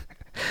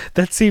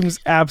 that seems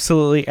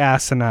absolutely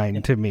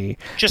asinine to me.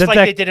 Just like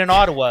they did in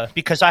Ottawa,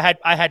 because I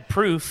had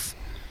proof.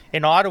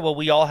 In Ottawa,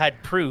 we all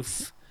had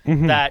proof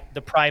that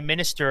the Prime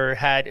Minister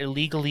had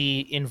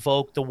illegally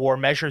invoked the War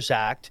Measures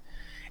Act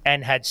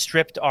and had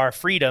stripped our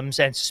freedoms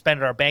and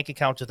suspended our bank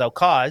accounts without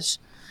cause.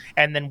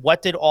 And then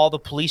what did all the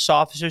police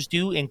officers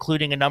do,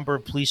 including a number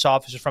of police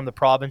officers from the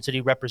province that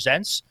he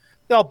represents?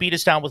 They all beat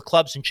us down with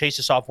clubs and chase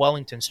us off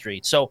Wellington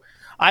Street. So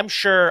I'm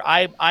sure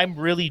I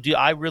really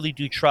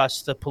do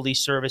trust the police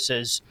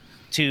services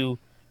to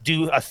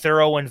do a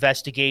thorough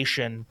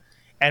investigation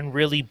and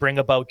really bring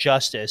about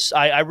justice.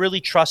 I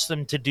really trust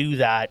them to do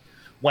that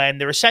when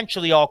they're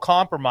essentially all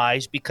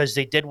compromised because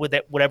they did with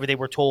it whatever they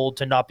were told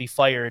to not be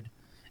fired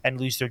and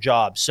lose their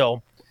jobs.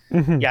 So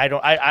yeah,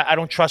 I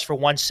don't trust for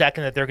 1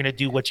 second that they're going to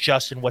do what's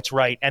just and what's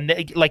right. And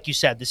like you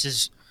said, this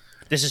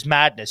is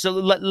madness. So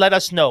let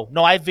us know.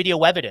 No, I have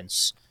video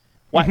evidence.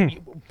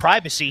 What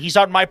privacy? He's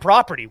on my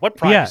property. What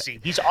privacy?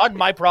 He's on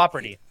my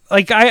property.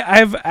 Like, I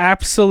have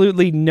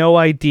absolutely no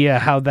idea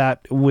how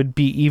that would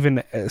be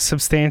even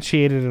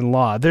substantiated in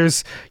law.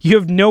 You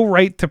have no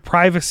right to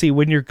privacy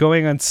when you're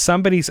going on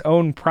somebody's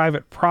own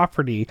private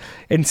property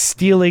and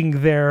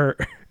stealing their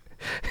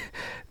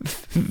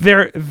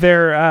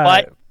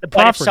But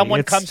property. if someone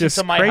It's comes just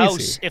into my crazy.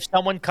 house, if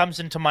someone comes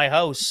into my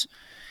house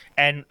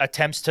and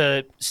attempts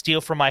to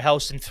steal from my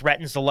house and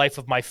threatens the life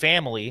of my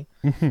family,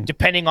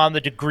 depending on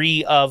the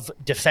degree of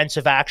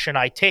defensive action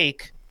I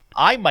take,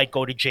 I might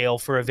go to jail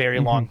for a very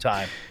long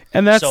time.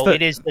 And that's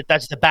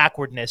that's the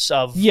backwardness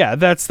of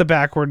that's the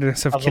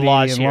backwardness of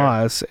Canadian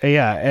laws.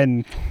 Yeah,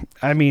 and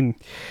I mean,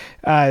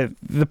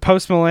 the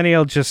Post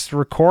Millennial just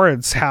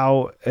records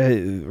how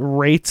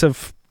rates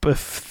of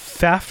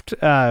theft,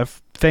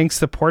 thanks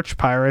to porch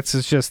pirates,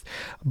 is just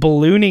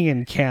ballooning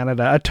in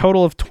Canada. A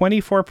total of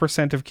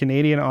 24% of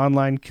Canadian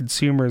online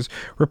consumers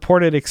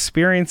reported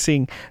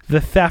experiencing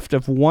the theft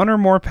of one or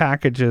more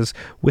packages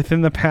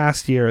within the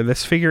past year.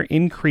 This figure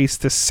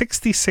increased to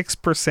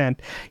 66%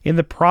 in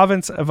the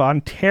province of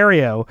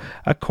Ontario,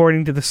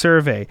 according to the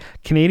survey.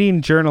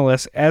 Canadian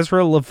journalist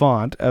Ezra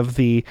Levant of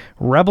the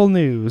Rebel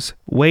News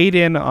weighed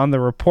in on the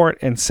report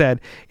and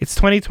said, "It's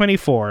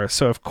 2024,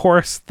 so of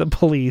course the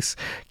police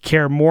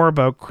care more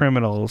about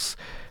criminals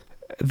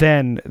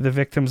than the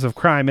victims of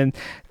crime." And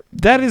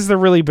that is the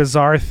really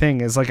bizarre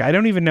thing, is like, I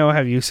don't even know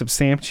how you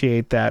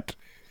substantiate that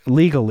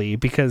legally,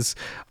 because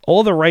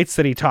all the rights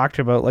that he talked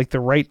about, like the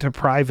right to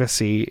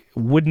privacy,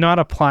 would not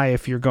apply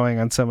if you're going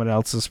on someone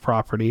else's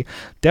property.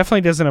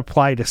 Definitely doesn't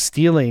apply to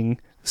stealing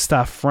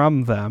stuff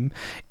from them.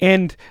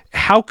 And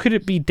how could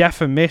it be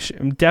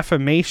defamation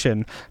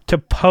to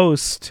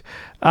post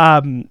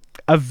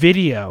a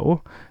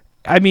video?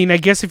 I mean, I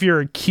guess if you're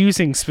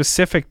accusing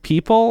specific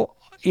people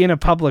in a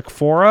public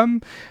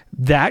forum,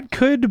 that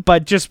could,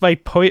 but just by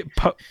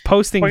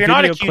posting you're video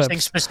not accusing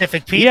clips,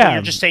 specific people.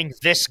 You're just saying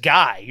this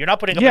guy. You're not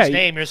putting up his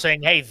name. You're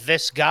saying, hey,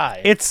 this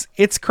guy.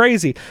 It's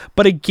crazy.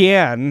 But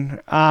again,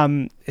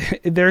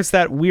 there's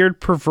that weird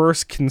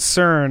perverse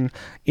concern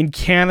in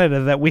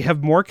Canada that we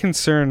have more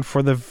concern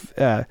for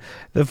the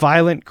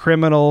violent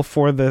criminal,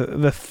 for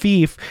the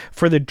thief,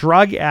 for the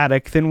drug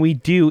addict than we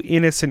do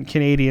innocent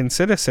Canadian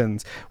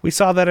citizens. We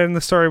saw that in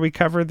the story we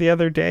covered the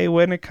other day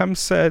when it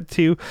comes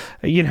to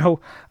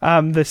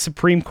the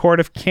Supreme Court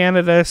of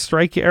Canada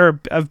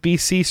of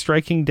BC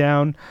striking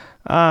down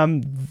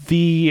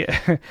the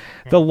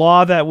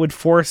law that would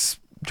force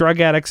drug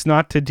addicts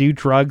not to do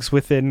drugs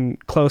within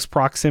close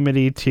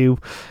proximity to,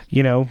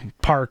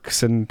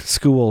 parks and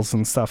schools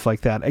and stuff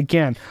like that.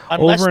 Again,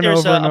 unless over and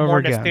there's over and over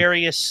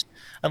again.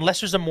 Unless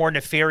there's a more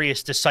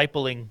nefarious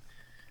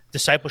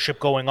discipleship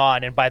going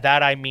on, and by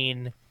that I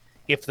mean,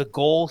 if the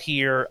goal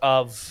here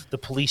of the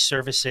police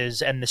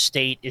services and the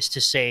state is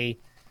to say,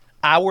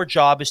 our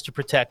job is to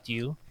protect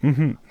you,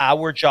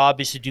 our job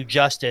is to do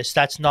justice,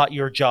 that's not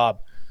your job.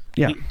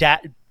 Yeah.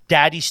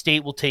 Daddy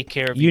state will take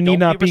care of you. You need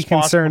not be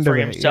concerned for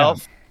about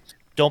yourself.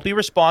 Don't be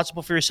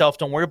responsible for yourself.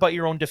 Don't worry about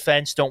your own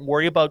defense. Don't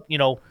worry about,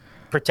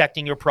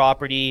 protecting your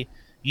property.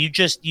 You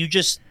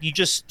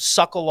just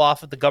suckle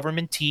off of the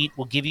government teat.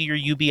 We'll give you your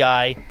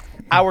UBI.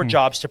 Our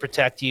job's to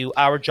protect you.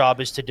 Our job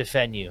is to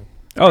defend you.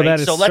 Oh, right? that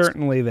is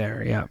certainly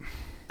there. Yeah.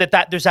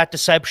 That there's that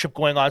discipleship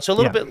going on. So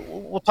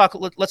let's talk a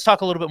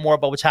little bit more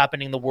about what's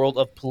happening in the world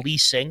of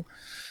policing.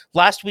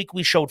 Last week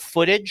we showed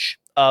footage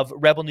of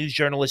Rebel News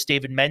journalist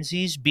David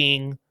Menzies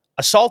being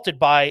assaulted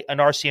by an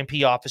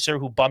RCMP officer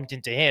who bumped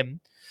into him,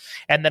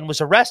 and then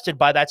was arrested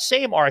by that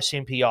same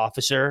RCMP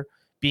officer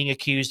being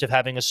accused of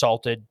having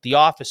assaulted the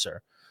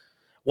officer.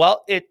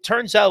 Well, it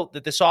turns out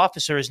that this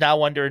officer is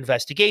now under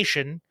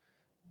investigation,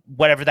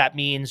 whatever that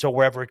means or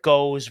wherever it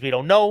goes, we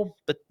don't know,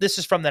 but this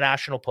is from the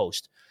National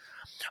Post.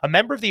 A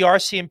member of the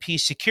RCMP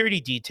security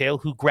detail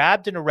who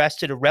grabbed and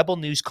arrested a Rebel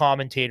News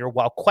commentator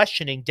while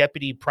questioning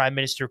Deputy Prime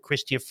Minister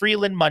Chrystia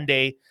Freeland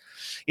Monday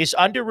is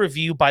under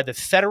review by the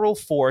federal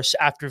force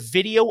after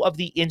video of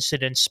the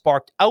incident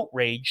sparked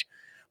outrage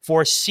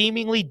for a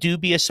seemingly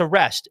dubious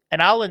arrest.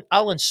 And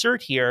I'll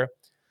insert here,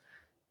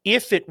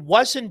 if it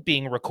wasn't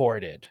being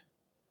recorded,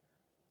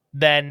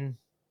 then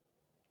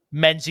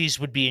Menzies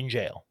would be in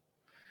jail.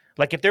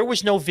 Like, if there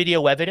was no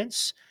video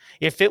evidence,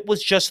 if it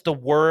was just the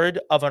word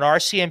of an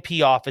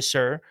RCMP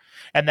officer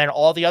and then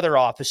all the other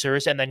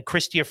officers, and then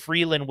Chrystia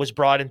Freeland was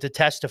brought in to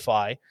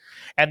testify,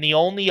 and the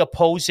only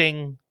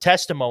opposing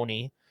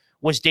testimony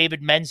was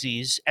David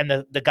Menzies and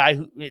the guy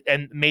who,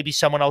 and maybe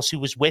someone else who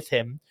was with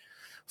him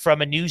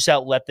from a news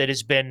outlet that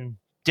has been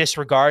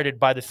disregarded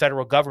by the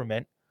federal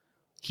government,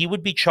 he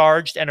would be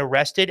charged and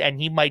arrested, and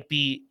he might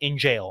be in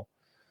jail.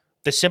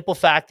 The simple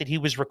fact that he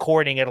was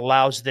recording it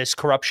allows this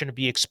corruption to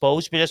be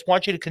exposed. But I just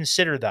want you to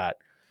consider that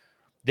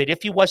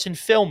if he wasn't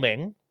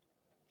filming,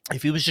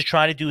 if he was just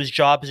trying to do his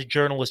job as a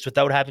journalist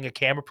without having a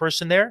camera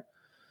person there,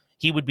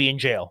 he would be in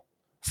jail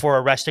for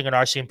arresting an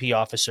RCMP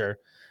officer.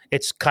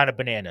 It's kind of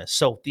bananas.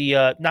 So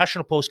the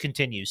National Post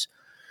continues.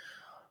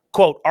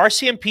 Quote,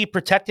 RCMP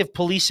protective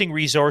policing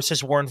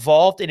resources were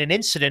involved in an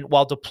incident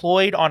while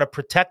deployed on a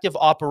protective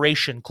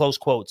operation, close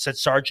quote, said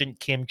Sergeant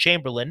Kim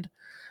Chamberlain,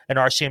 an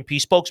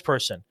RCMP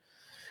spokesperson.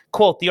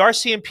 Quote, the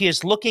RCMP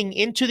is looking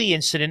into the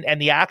incident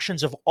and the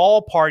actions of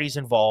all parties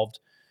involved.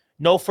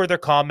 No further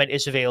comment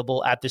is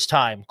available at this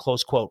time,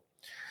 close quote.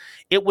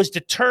 It was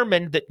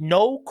determined that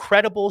no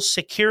credible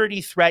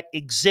security threat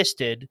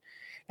existed,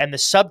 and the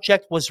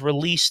subject was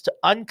released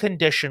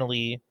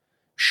unconditionally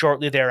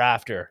shortly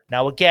thereafter.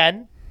 Now,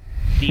 again,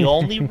 the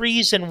only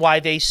reason why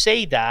they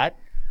say that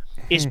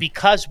is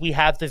because we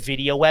have the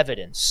video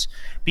evidence.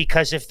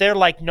 Because if they're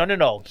like,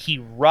 no, he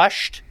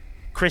rushed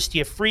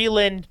Chrystia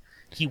Freeland,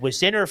 he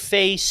was in her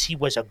face, he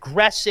was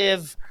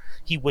aggressive,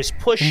 he was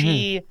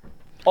pushy,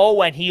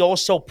 and he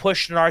also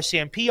pushed an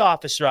RCMP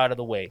officer out of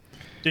the way.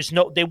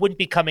 They wouldn't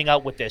be coming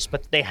out with this,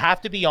 but they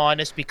have to be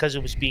honest because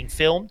it was being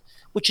filmed,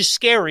 which is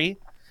scary.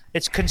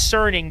 It's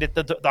concerning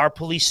that our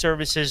police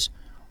services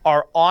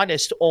are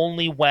honest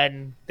only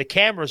when the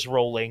camera's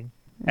rolling.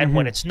 And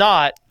when it's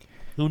not,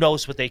 who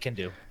knows what they can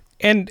do.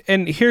 And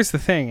here's the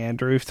thing,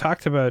 Andrew. We've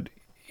talked about,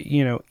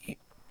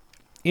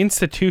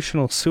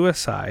 institutional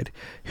suicide.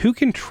 Who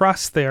can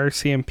trust the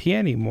RCMP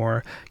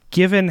anymore,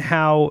 given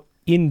how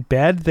in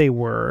bed they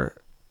were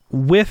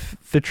with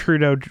the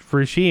Trudeau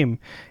regime?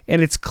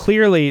 And it's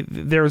clearly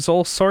there's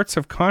all sorts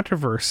of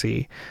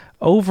controversy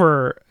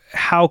over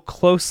how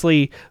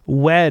closely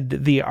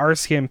wed the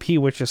RCMP,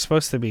 which is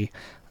supposed to be,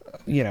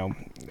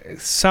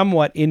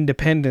 somewhat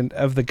independent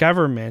of the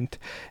government,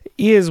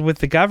 is with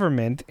the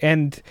government.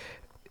 And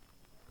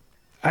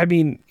I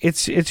mean,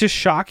 it's just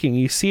shocking.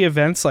 You see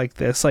events like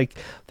this, like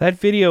that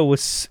video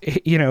was,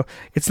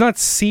 it's not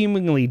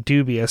seemingly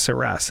dubious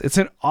arrest. It's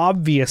an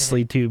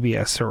obviously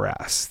dubious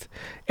arrest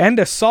and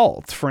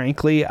assault,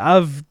 frankly,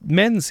 of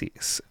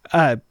Menzies.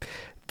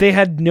 They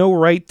had no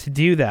right to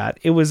do that.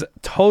 It was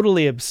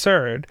totally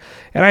absurd.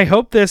 And I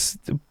hope this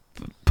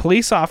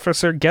police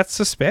officer gets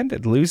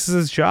suspended, loses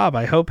his job.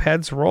 I hope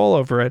heads roll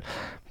over it.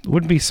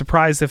 Wouldn't be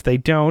surprised if they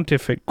don't,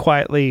 if it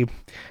quietly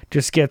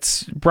just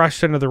gets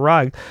brushed under the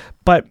rug.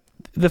 But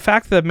the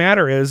fact of the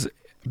matter is,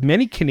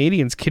 many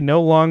Canadians can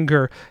no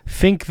longer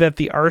think that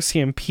the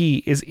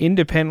RCMP is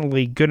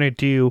independently going to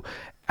do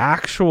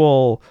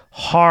actual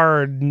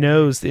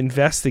hard-nosed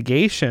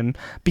investigation,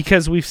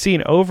 because we've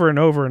seen over and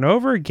over and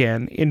over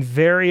again in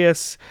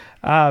various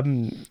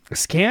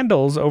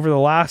scandals over the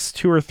last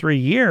 2 or 3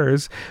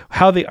 years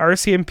how the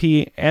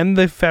RCMP and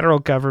the federal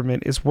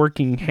government is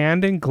working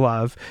hand in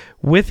glove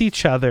with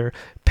each other,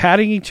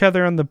 patting each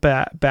other on the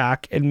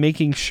back and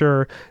making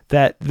sure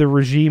that the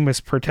regime is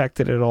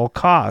protected at all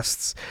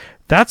costs.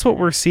 That's what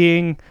we're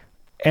seeing.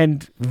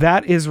 And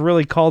that is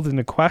really called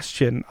into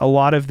question a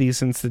lot of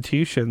these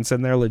institutions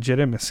and their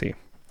legitimacy.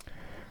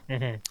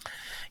 Mm-hmm.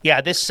 Yeah,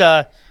 this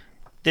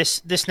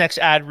next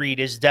ad read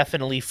is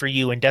definitely for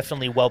you and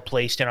definitely well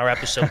placed in our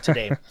episode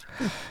today.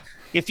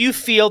 If you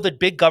feel that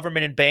big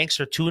government and banks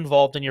are too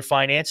involved in your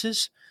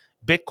finances,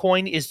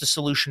 Bitcoin is the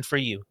solution for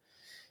you.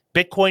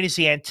 Bitcoin is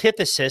the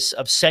antithesis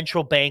of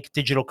central bank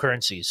digital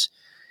currencies.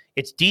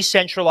 It's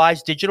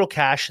decentralized digital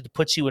cash that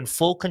puts you in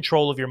full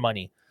control of your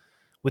money.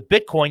 With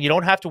Bitcoin, you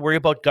don't have to worry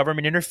about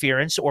government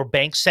interference or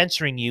banks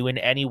censoring you in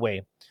any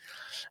way.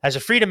 As a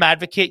freedom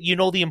advocate, you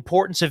know the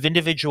importance of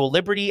individual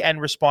liberty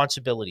and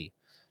responsibility.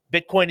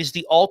 Bitcoin is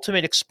the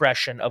ultimate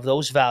expression of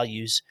those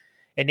values,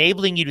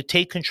 enabling you to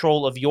take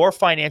control of your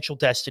financial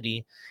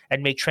destiny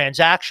and make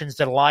transactions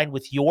that align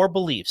with your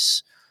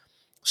beliefs.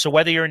 So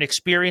whether you're an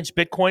experienced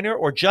Bitcoiner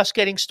or just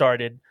getting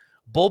started,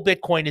 Bull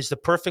Bitcoin is the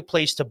perfect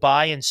place to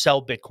buy and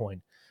sell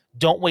Bitcoin.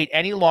 Don't wait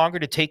any longer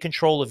to take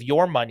control of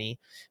your money.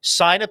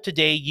 Sign up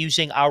today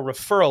using our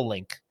referral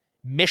link,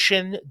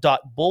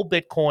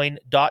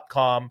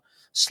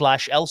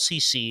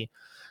 mission.bullbitcoin.com/LCC.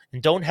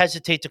 And don't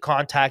hesitate to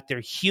contact their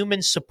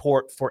human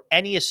support for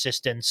any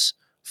assistance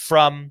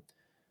from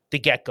the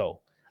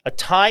get-go. A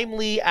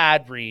timely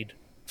ad read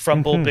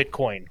from Bull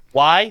Bitcoin.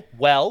 Why?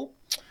 Well,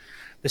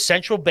 the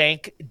central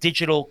bank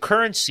digital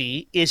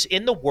currency is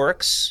in the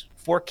works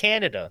for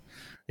Canada.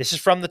 This is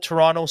from the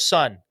Toronto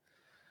Sun.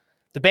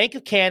 The Bank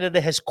of Canada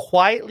has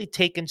quietly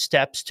taken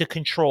steps to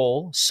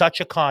control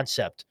such a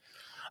concept,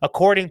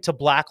 according to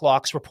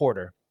Blacklock's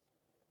reporter.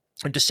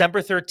 On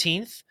December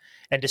 13th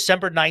and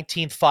December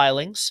 19th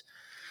filings,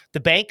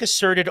 the bank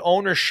asserted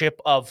ownership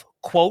of,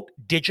 quote,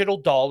 digital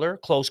dollar,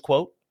 close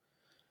quote,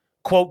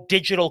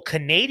 digital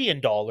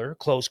Canadian dollar,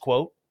 close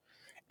quote,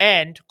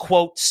 and,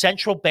 quote,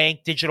 central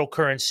bank digital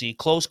currency,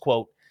 close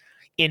quote,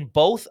 in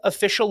both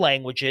official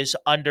languages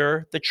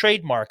under the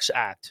Trademarks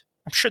Act.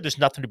 I'm sure there's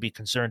nothing to be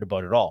concerned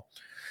about at all.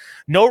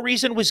 No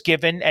reason was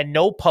given and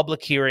no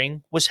public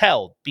hearing was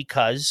held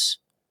because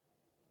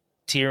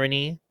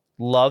tyranny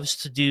loves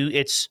to do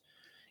its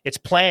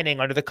planning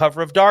under the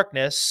cover of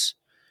darkness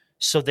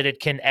so that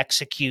it can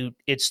execute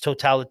its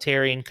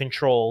totalitarian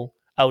control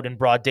out in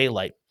broad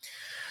daylight.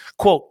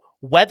 Quote,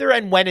 whether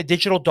and when a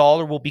digital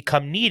dollar will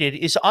become needed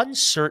is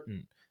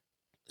uncertain,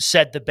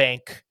 said the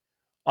bank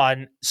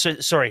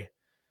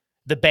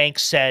the bank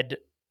said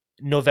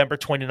November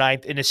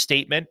 29th in a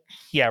statement.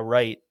 Yeah,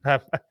 right.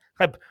 I'm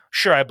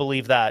sure I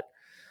believe that.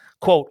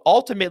 Quote,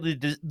 ultimately,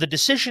 the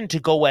decision to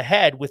go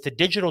ahead with the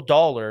digital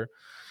dollar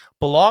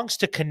belongs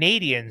to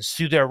Canadians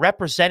through their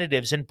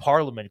representatives in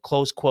Parliament,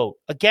 close quote.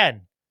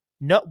 Again,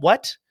 no,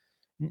 what?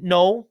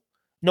 No,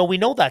 we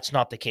know that's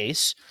not the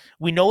case.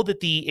 We know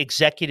that the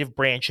executive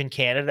branch in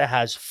Canada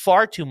has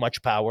far too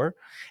much power,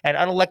 and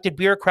unelected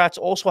bureaucrats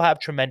also have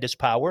tremendous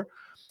power.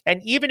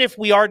 And even if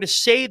we are to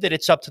say that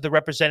it's up to the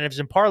representatives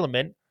in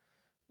Parliament,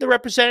 the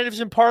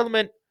representatives in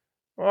Parliament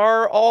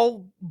are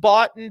all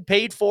bought and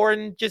paid for,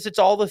 and just it's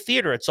all the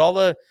theater. It's all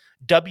the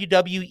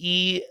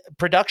WWE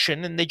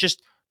production, and they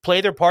just play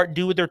their part and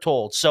do what they're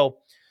told. So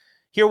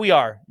here we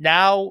are.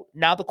 Now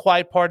the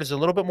quiet part is a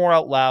little bit more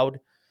out loud.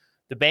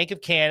 The Bank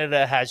of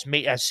Canada has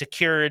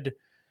secured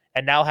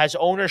and now has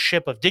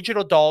ownership of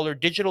digital dollar,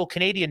 digital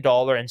Canadian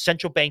dollar, and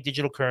central bank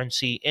digital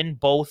currency in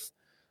both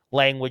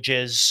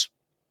languages.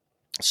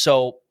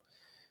 So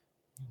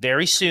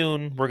very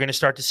soon, we're going to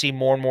start to see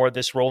more and more of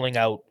this rolling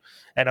out.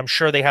 And I'm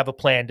sure they have a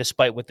plan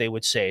despite what they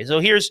would say. So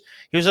here's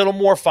a little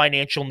more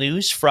financial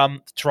news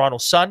from the Toronto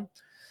Sun.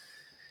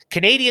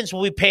 Canadians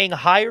will be paying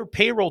higher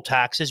payroll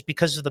taxes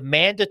because of the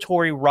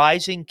mandatory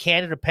rising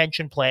Canada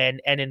Pension Plan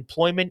and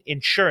employment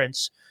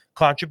insurance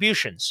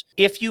contributions.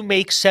 If you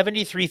make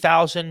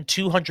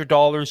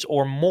 $73,200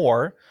 or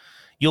more,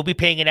 you'll be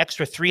paying an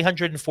extra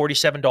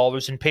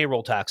 $347 in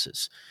payroll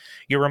taxes.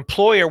 Your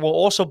employer will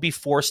also be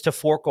forced to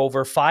fork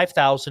over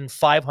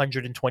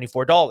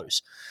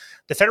 $5,524.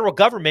 The federal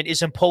government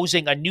is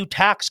imposing a new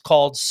tax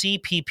called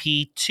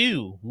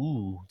CPP2.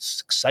 Ooh,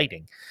 it's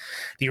exciting.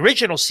 The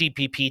original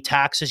CPP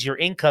taxes your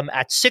income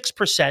at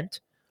 6%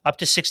 up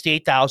to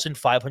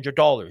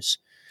 $68,500.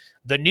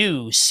 The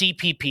new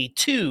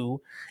CPP2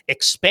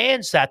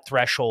 expands that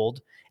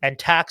threshold and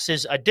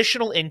taxes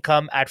additional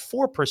income at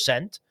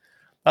 4%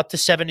 up to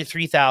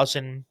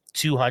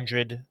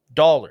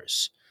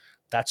 $73,200.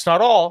 That's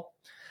not all.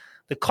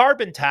 The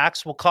carbon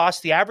tax will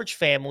cost the average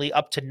family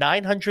up to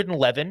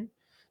 $911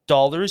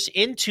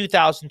 in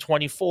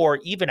 2024,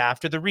 even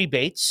after the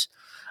rebates,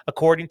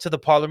 according to the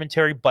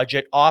parliamentary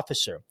budget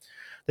officer.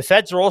 The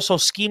feds are also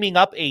scheming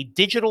up a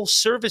digital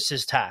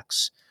services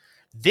tax.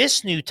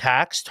 This new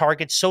tax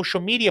targets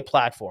social media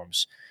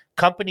platforms,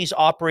 companies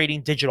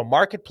operating digital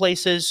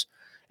marketplaces,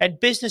 and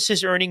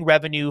businesses earning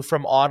revenue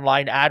from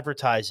online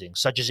advertising,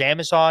 such as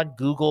Amazon,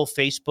 Google,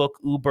 Facebook,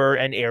 Uber,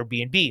 and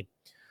Airbnb.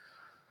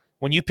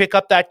 When you pick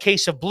up that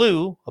case of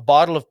blue, a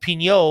bottle of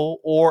Pinot,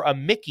 or a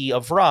Mickey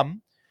of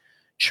rum,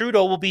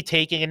 Trudeau will be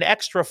taking an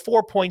extra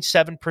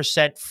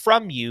 4.7%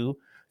 from you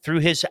through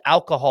his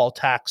alcohol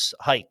tax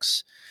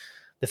hikes.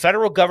 The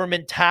federal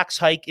government tax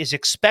hike is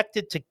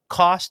expected to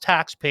cost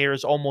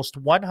taxpayers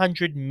almost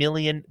 $100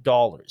 million.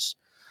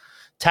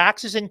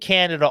 Taxes in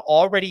Canada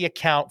already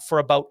account for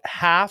about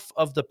half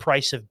of the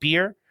price of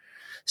beer,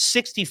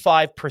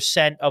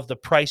 65% of the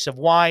price of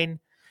wine,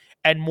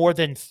 and more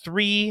than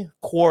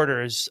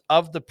 3/4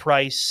 of the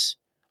price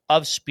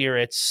of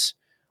spirits.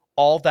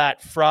 All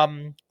that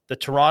from the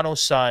Toronto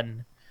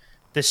Sun.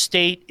 The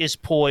state is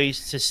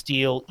poised to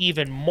steal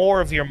even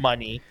more of your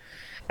money,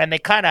 and they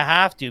kind of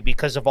have to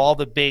because of all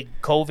the big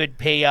COVID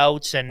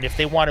payouts. And if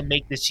they want to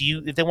make this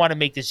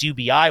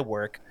UBI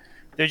work,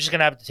 they're just going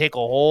to have to take a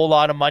whole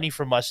lot of money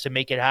from us to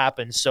make it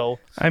happen. So,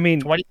 I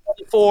mean,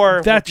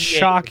 2024. That's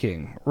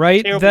shocking,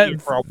 right?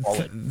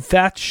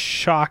 That's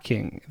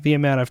shocking, the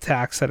amount of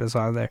tax that is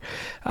on there.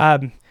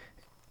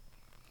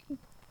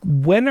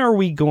 When are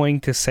we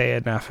going to say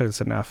enough is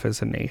enough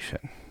as a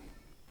nation?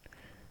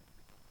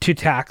 To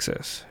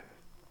taxes,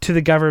 to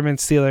the government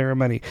stealing our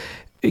money.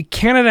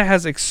 Canada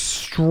has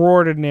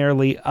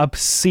extraordinarily,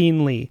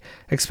 obscenely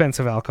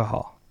expensive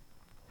alcohol.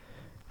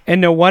 And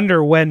no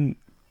wonder when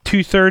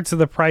 2/3 of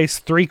the price,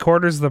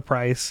 3/4 of the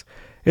price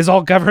is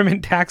all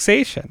government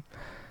taxation.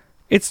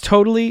 It's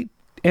totally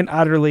and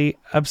utterly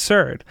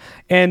absurd.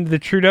 And the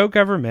Trudeau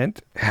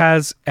government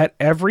has at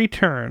every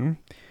turn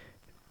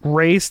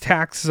raised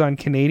taxes on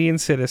Canadian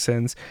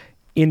citizens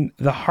in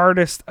the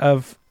hardest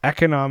of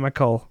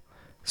economical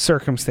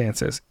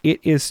circumstances. It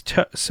is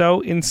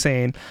so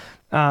insane.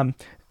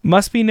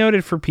 Must be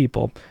noted for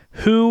people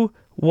who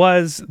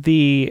was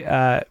the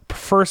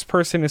first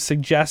person to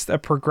suggest a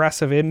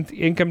progressive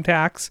income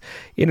tax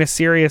in a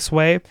serious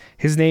way.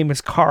 His name is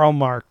Karl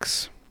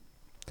Marx,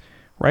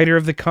 writer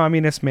of the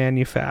Communist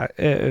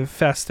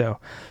Manifesto.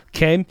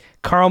 Okay,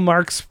 Karl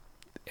Marx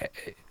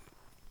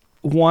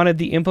wanted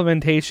the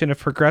implementation of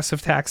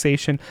progressive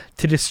taxation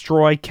to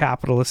destroy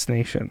capitalist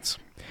nations,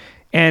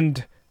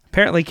 and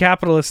apparently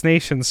capitalist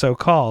nations,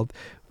 so-called,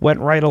 went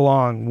right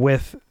along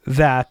with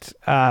that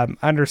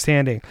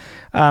understanding.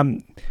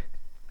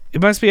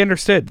 It must be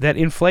understood that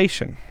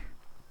inflation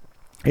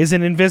is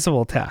an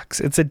invisible tax.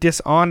 It's a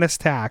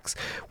dishonest tax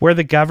where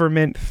the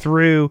government,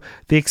 through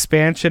the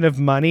expansion of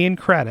money and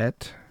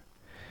credit,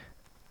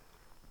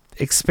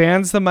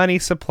 expands the money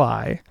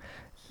supply,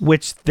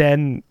 which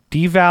then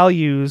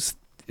devalues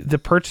the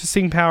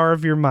purchasing power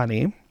of your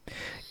money,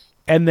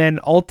 and then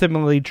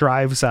ultimately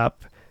drives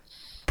up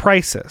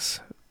prices.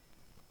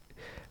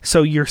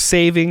 So your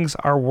savings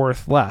are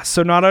worth less.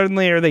 So not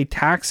only are they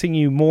taxing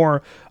you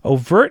more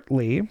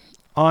overtly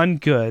on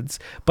goods,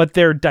 but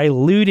they're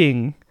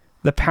diluting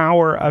the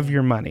power of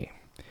your money.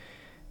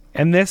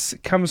 And this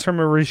comes from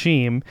a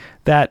regime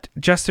that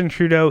Justin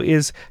Trudeau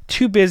is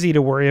too busy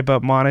to worry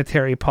about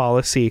monetary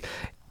policy.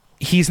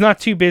 He's not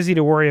too busy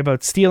to worry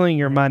about stealing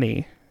your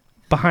money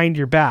behind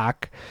your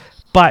back,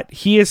 but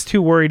he is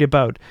too worried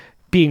about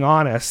being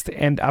honest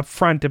and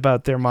upfront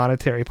about their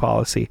monetary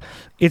policy.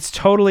 It's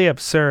totally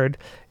absurd.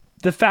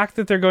 The fact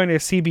that they're going to a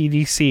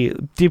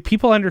CBDC, do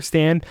people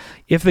understand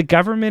if the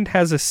government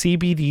has a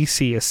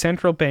CBDC, a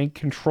central bank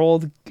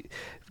controlled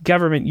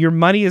government, your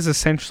money is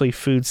essentially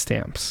food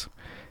stamps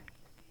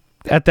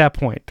at that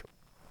point.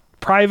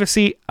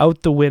 Privacy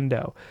out the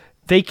window.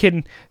 They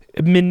can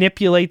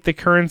manipulate the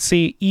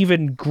currency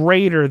even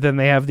greater than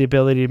they have the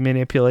ability to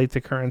manipulate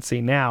the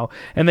currency now,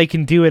 and they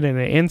can do it in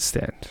an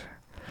instant.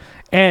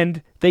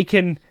 And they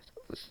can,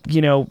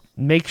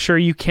 make sure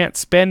you can't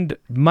spend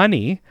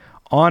money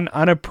on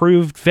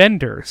unapproved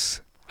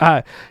vendors.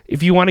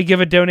 If you want to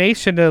give a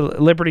donation to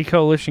Liberty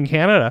Coalition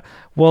Canada,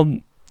 well,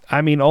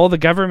 all the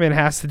government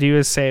has to do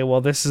is say, well,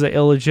 this is an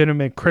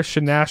illegitimate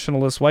Christian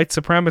nationalist white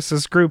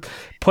supremacist group.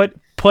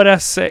 Put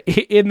us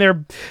in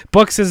their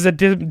books as a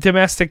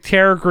domestic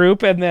terror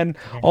group, and then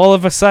all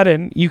of a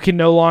sudden you can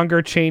no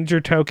longer change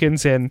your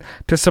tokens in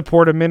to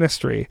support a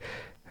ministry.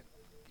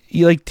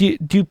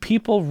 Do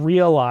people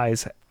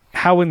realize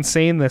how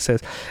insane this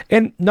is?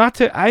 And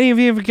I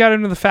even got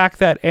into the fact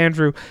that,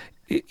 Andrew,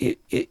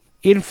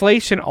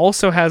 inflation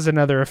also has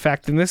another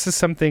effect, and this is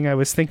something I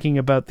was thinking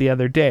about the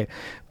other day.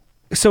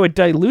 So it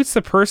dilutes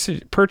the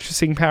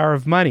purchasing power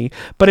of money,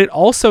 but it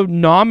also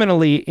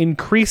nominally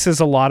increases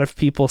a lot of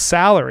people's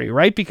salary,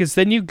 right? Because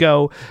then you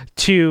go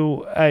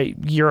to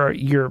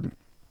your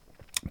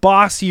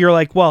boss, you're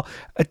like, well,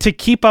 to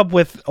keep up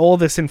with all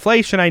this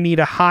inflation, I need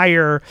a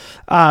higher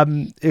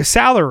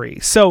salary.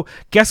 So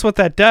guess what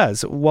that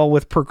does? Well,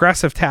 with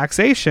progressive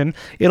taxation,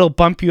 it'll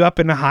bump you up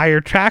in a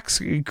higher tax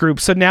group.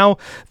 So now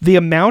the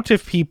amount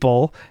of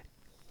people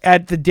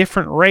at the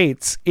different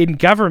rates in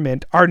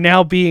government are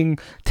now being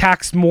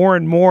taxed more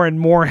and more and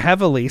more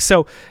heavily.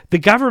 So the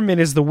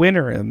government is the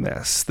winner in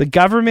this. The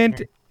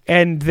government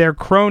and their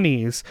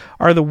cronies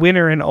are the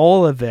winner in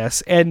all of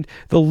this, and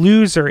the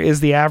loser is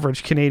the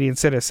average Canadian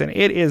citizen.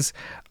 It is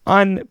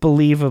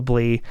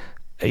unbelievably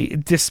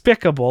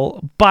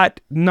despicable, but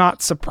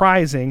not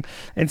surprising.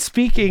 And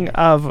speaking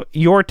of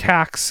your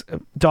tax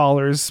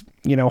dollars,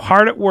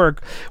 hard at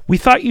work, we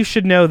thought you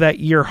should know that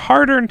your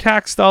hard-earned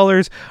tax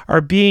dollars are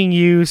being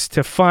used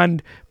to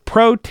fund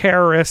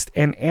pro-terrorist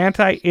and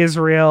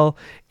anti-Israeli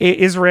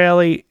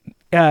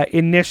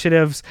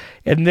initiatives,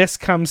 and this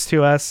comes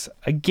to us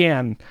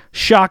again,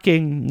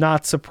 shocking,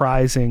 not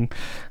surprising,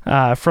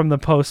 from the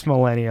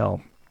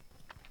post-millennial.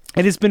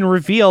 It has been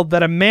revealed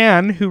that a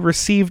man who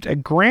received a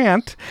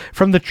grant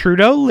from the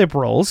Trudeau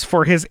Liberals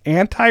for his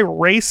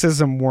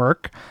anti-racism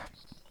work,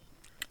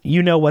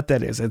 you know what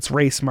that is. It's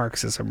race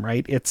Marxism,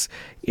 right? It's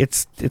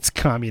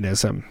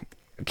communism.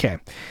 Okay.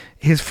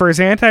 For his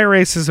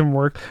anti-racism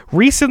work,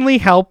 recently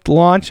helped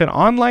launch an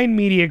online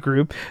media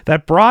group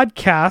that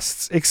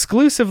broadcasts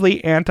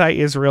exclusively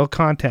anti-Israel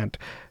content.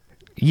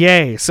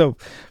 Yay. So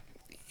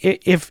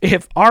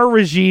if our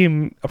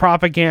regime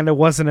propaganda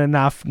wasn't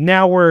enough,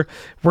 now we're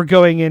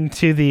going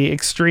into the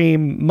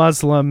extreme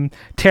Muslim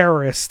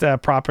terrorist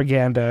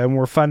propaganda, and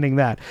we're funding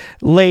that.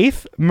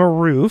 Laith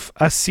Marouf,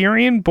 a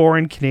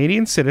Syrian-born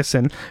Canadian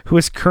citizen who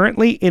is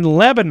currently in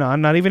Lebanon,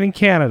 not even in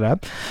Canada,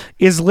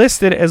 is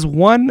listed as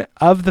one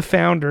of the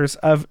founders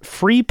of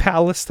Free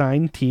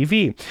Palestine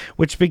TV,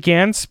 which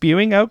began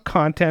spewing out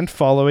content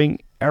following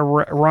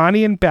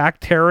Iranian-backed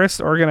terrorist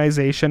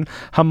organization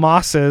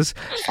Hamas's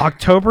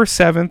October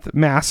 7th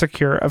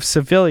massacre of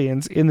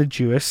civilians in the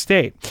Jewish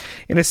state.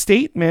 In a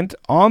statement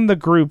on the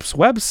group's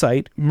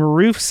website,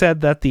 Marouf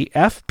said that the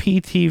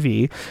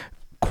FPTV,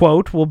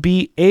 quote, will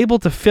be able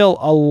to fill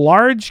a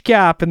large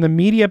gap in the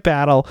media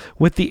battle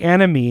with the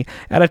enemy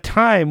at a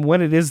time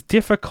when it is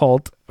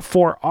difficult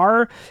for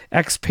our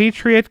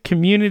expatriate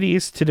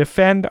communities to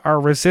defend our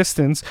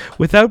resistance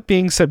without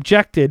being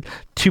subjected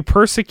to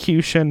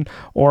persecution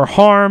or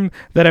harm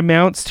that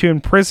amounts to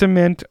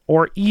imprisonment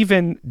or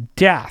even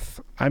death.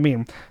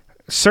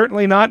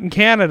 Certainly not in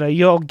Canada.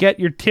 You'll get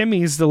your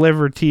Timmies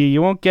delivered to you.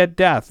 You won't get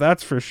death,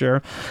 that's for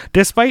sure.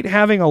 Despite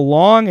having a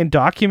long and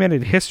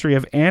documented history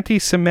of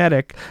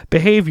anti-Semitic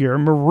behavior,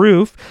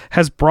 Marouf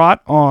has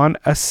brought on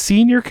a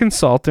senior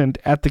consultant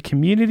at the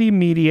Community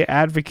Media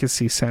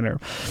Advocacy Center.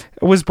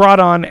 It was brought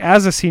on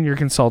as a senior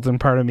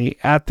consultant,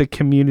 at the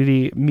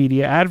Community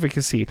Media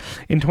Advocacy.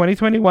 In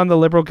 2021, the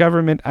Liberal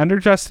government under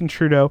Justin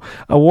Trudeau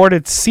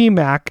awarded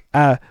CMAC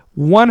a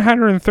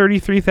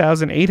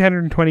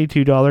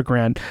 $133,822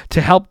 grant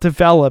to help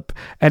develop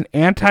an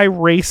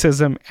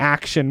anti-racism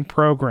action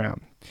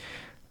program.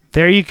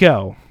 There you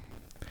go.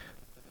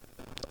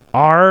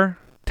 Our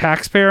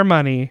taxpayer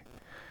money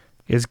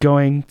is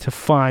going to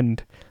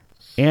fund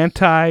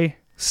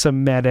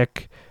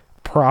anti-Semitic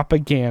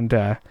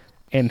propaganda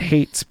and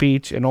hate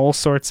speech and all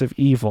sorts of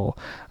evil.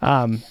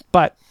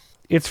 But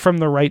it's from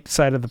the right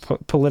side of the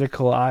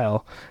political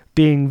aisle,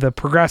 being the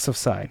progressive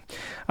side.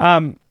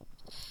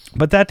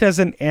 But that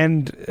doesn't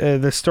end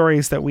the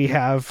stories that we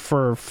have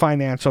for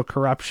financial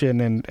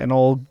corruption and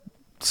all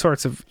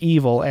sorts of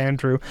evil,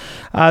 Andrew.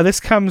 This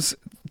comes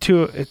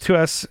to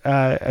us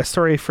a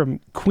story from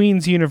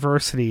Queen's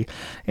University,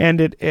 and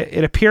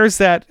it appears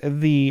that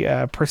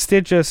the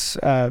prestigious,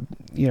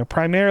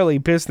 primarily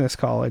business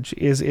college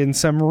is in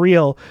some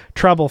real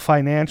trouble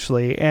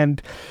financially,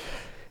 and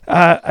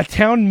a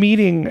town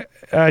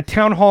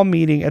hall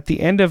meeting at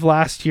the end of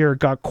last year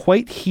got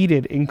quite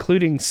heated,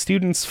 including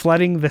students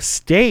flooding the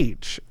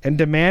stage and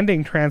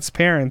demanding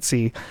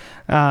transparency,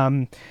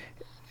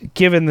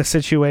 given the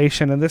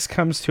situation. And this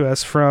comes to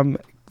us from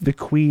the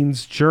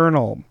Queen's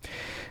Journal.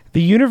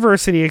 The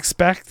university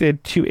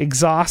expected to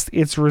exhaust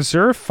its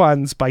reserve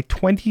funds by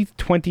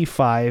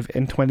 2025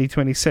 and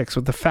 2026,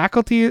 with the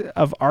Faculty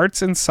of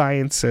Arts and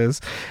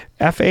Sciences,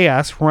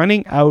 FAS,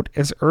 running out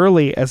as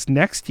early as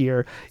next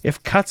year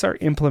if cuts are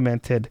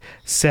implemented,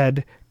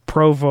 said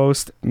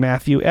Provost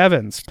Matthew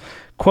Evans.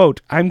 Quote,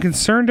 "I'm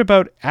concerned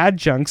about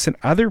adjuncts and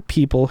other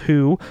people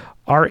who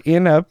are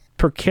in a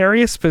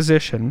precarious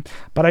position,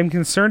 but I'm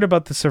concerned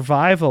about the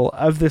survival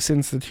of this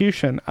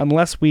institution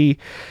unless we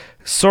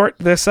sort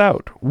this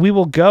out. We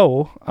will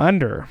go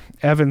under,"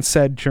 Evans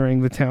said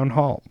during the town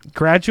hall.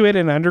 Graduate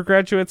and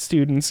undergraduate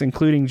students,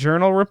 including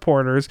journal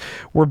reporters,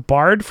 were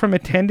barred from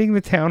attending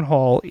the town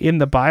hall in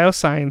the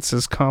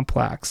biosciences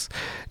complex.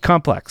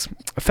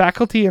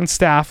 Faculty and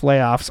staff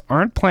layoffs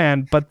aren't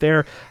planned, but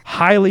they're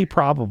highly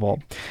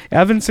probable.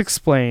 Evans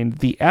explained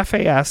the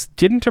FAS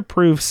didn't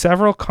approve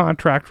several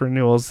contract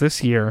renewals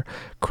this year,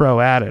 Crow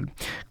added.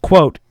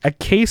 Quote, "A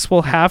case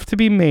will have to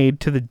be made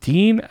to the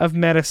Dean of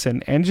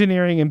Medicine,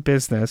 Engineering, and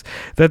Business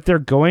that they're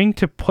going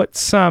to put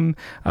some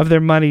of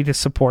their money to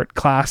support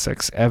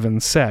classics,"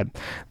 Evans said.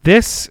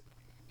 This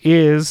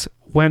is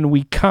when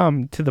we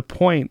come to the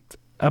point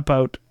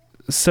about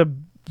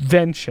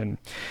subvention.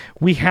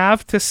 We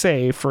have to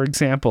say, for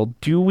example,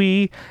 do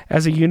we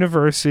as a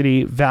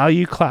university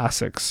value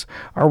classics?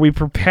 Are we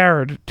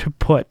prepared to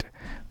put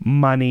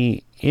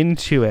money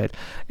into it?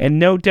 And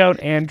no doubt,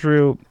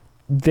 Andrew,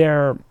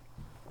 their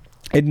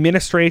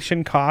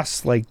administration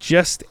costs, like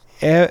just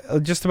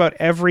about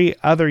every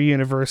other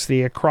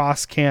university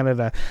across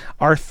Canada,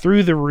 are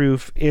through the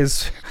roof.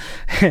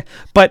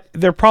 But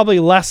they're probably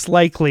less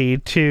likely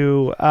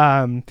to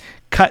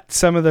cut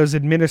some of those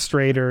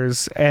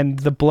administrators and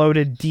the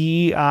bloated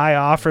DEI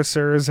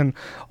officers and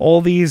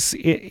all these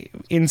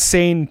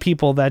insane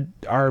people that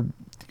are,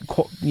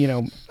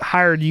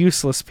 hired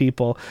useless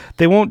people.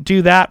 They won't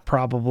do that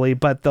probably,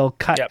 but they'll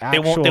cut. They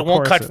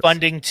won't cut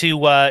funding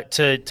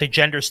to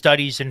gender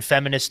studies and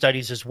feminist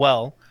studies as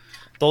well.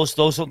 Those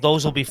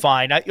will be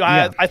fine.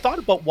 I thought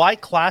about why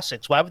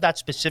classics. Why would that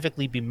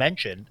specifically be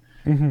mentioned,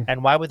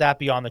 and why would that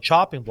be on the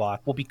chopping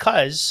block? Well,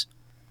 because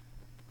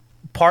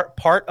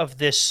part of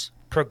this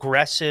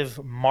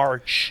progressive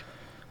march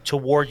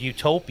toward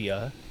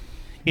utopia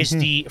is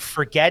the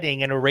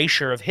forgetting and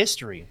erasure of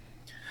history.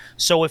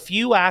 So if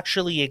you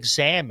actually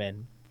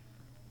examine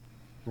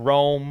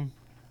Rome,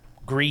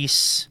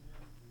 Greece,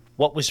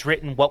 what was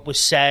written, what was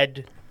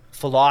said,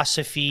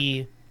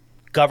 philosophy,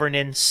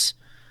 governance,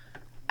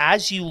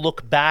 as you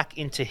look back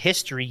into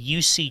history,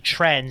 you see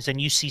trends and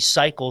you see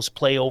cycles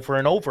play over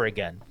and over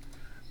again.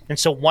 And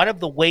so one of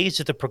the ways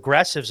that the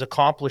progressives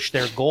accomplish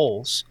their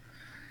goals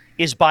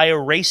is by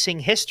erasing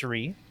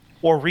history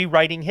or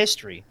rewriting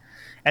history.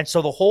 And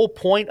so the whole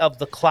point of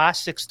the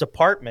classics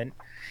department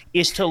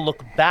is to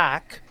look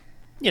back,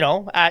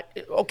 at,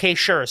 okay,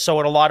 sure, so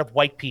at a lot of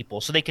white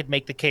people. So they could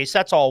make the case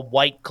that's all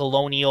white,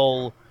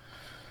 colonial,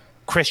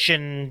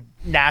 Christian,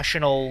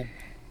 national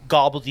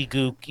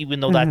gobbledygook, even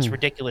though that's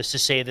ridiculous to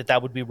say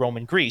that would be Rome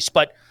and Greece.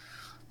 But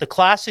the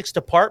classics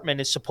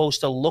department is supposed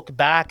to look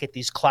back at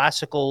these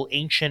classical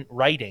ancient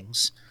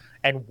writings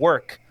and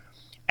work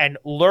and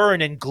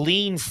learn and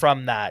glean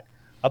from that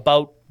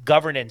about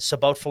governance,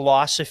 about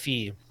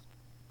philosophy,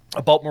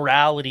 about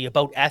morality,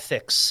 about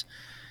ethics.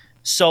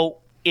 So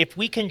if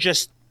we can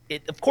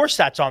of course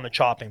that's on the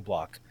chopping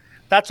block.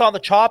 That's on the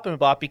chopping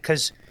block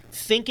because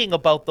thinking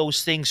about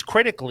those things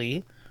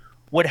critically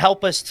would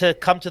help us to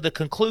come to the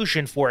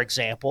conclusion, for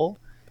example,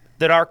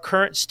 that our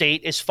current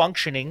state is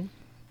functioning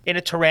in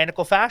a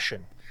tyrannical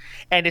fashion.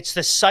 And it's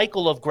the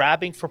cycle of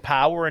grabbing for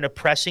power and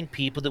oppressing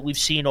people that we've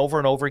seen over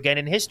and over again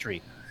in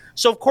history.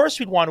 So, of course,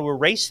 we'd want to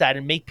erase that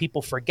and make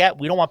people forget.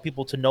 We don't want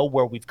people to know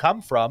where we've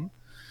come from.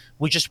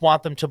 We just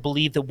want them to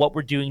believe that what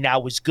we're doing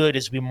now is good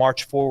as we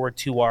march forward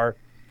to our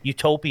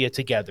utopia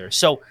together.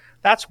 So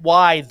that's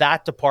why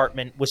that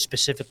department was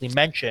specifically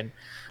mentioned,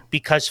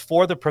 because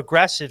for the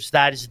progressives,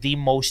 that is the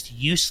most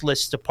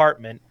useless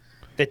department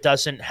that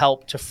doesn't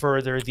help to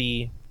further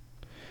the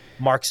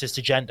Marxist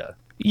agenda.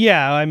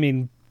 Yeah, I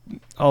mean,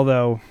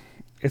 although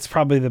it's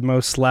probably the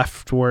most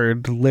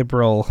leftward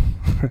liberal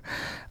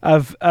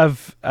of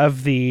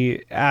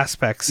the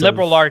aspects.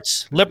 Liberal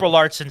arts,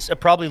 and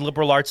probably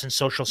liberal arts and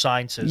social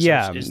sciences.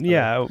 Yeah.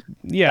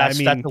 That's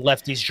the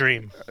lefty's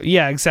dream.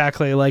 Yeah,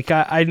 exactly. Like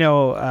I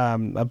know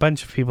a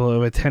bunch of people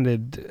who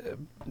attended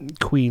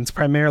Queen's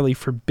primarily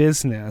for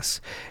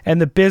business,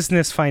 and the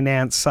business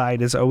finance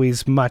side is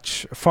always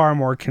far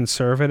more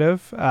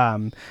conservative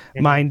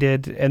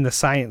minded, and the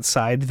science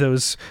side,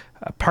 those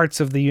parts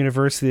of the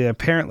university that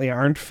apparently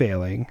aren't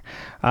failing,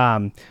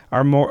 are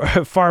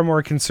far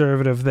more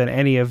conservative than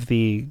any of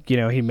the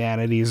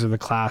humanities or the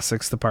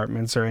classics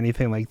departments or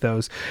anything like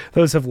those.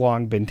 Those have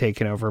long been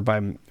taken over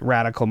by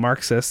radical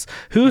Marxists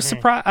who,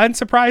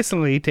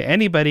 unsurprisingly to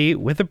anybody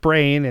with a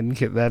brain and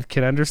that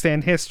can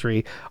understand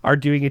history, are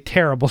doing a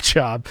terrible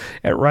job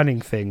at running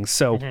things.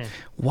 So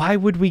why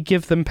would we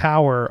give them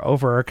power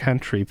over our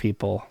country,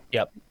 people?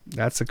 Yep.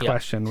 That's a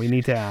question we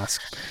need to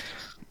ask.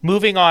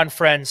 Moving on,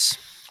 friends.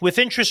 With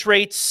interest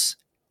rates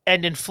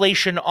and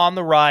inflation on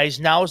the rise,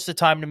 now is the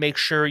time to make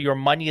sure your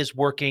money is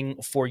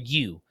working for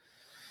you.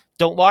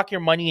 Don't lock your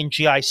money in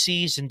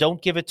GICs, and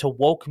don't give it to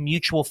woke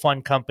mutual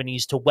fund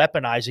companies to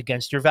weaponize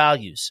against your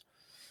values.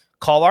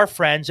 Call our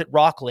friends at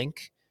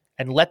Rocklink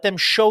and let them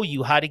show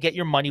you how to get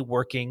your money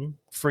working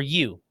for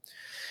you,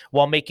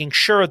 while making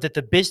sure that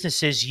the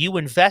businesses you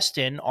invest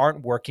in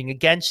aren't working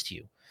against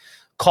you.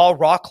 Call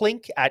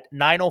Rocklink at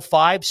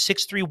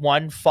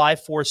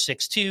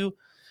 905-631-5462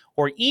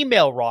 or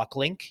email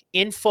Rocklink,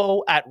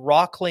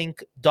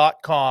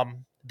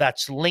 info@rocklink.com.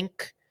 That's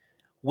link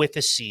with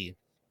a C.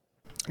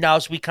 Now,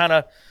 as we kind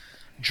of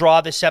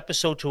draw this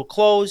episode to a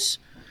close,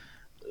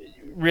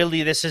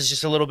 really this is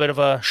just a little bit of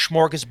a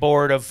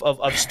smorgasbord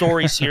of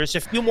stories here. There's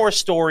a few more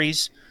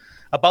stories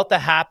about the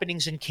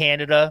happenings in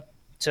Canada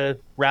to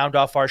round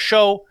off our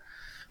show.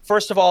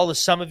 First of all,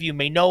 as some of you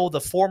may know,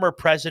 the former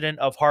president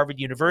of Harvard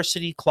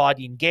University,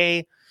 Claudine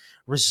Gay,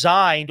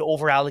 resigned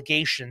over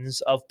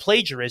allegations of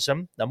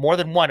plagiarism. Now, more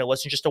than one. It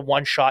wasn't just a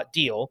one-shot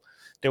deal.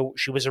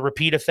 She was a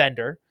repeat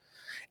offender.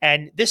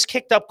 And this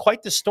kicked up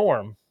quite the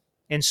storm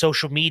in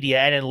social media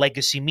and in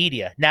legacy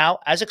media. Now,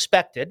 as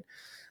expected,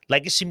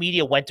 legacy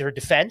media went to her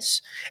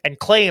defense and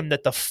claimed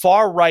that the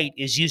far right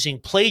is using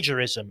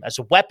plagiarism as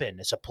a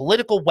weapon, as a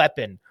political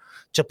weapon,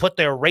 to put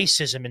their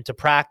racism into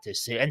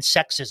practice and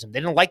sexism. They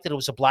didn't like that it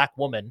was a black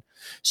woman,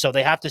 so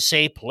they have to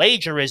say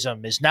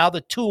plagiarism is now the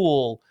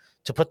tool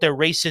to put their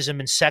racism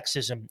and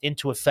sexism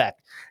into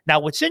effect. Now,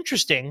 what's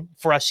interesting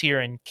for us here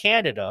in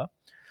Canada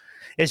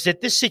is that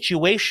this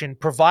situation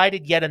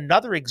provided yet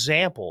another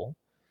example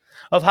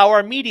of how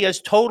our media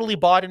is totally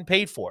bought and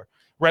paid for,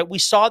 right? We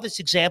saw this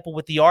example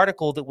with the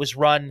article that was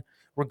run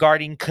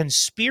regarding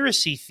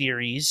conspiracy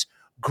theories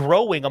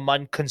growing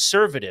among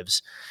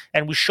conservatives.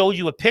 And we showed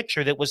you a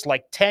picture that was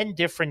like 10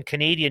 different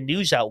Canadian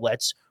news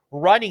outlets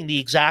running the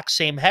exact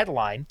same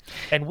headline.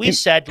 And we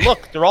said,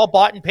 look, they're all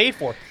bought and paid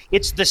for.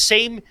 It's the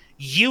same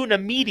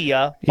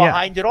unimedia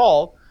behind it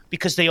all,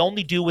 because they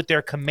only do what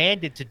they're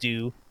commanded to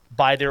do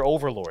by their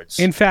overlords.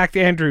 In fact,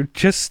 Andrew,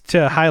 just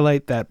to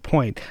highlight that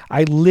point,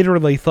 I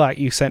literally thought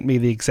you sent me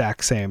the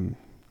exact same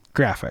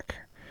graphic.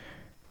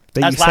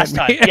 As last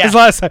time. As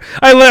last time.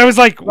 I was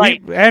like,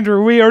 right.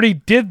 Andrew, we already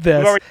did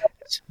this.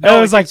 I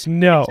was like,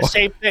 no. It's the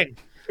same thing.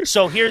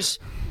 So here's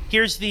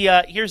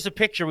the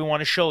picture we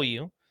want to show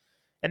you.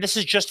 And this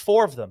is just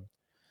 4 of them.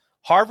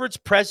 Harvard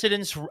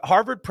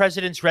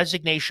president's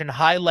resignation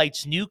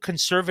highlights new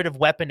conservative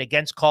weapon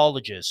against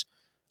colleges,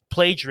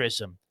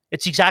 plagiarism.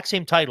 It's the exact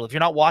same title. If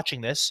you're not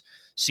watching this,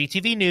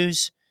 CTV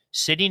News,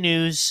 City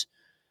News,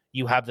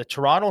 you have the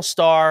Toronto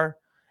Star,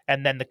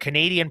 and then the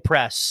Canadian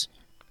Press,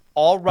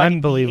 all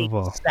running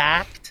the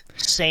exact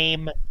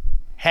same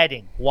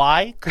heading.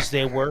 Why? Because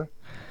they were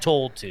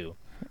told to.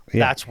 Yeah.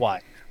 That's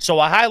why. So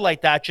I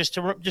highlight that just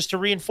to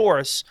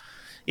reinforce.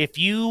 If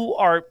you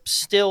are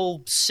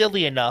still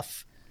silly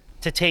enough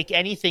to take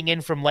anything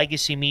in from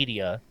legacy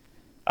media,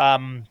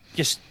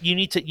 you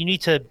need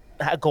to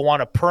go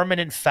on a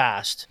permanent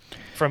fast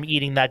from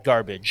eating that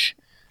garbage.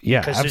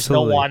 Yeah, because there's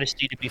no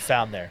honesty to be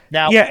found there.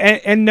 Now, yeah,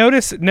 and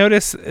notice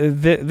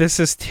this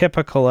is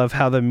typical of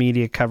how the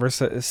media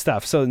covers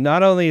stuff. So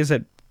not only is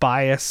it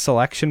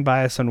selection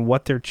bias on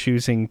what they're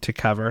choosing to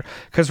cover,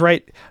 because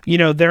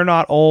they're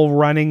not all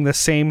running the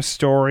same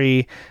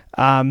story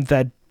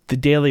that the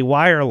Daily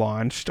Wire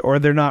launched, or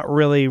they're not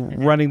really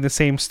running the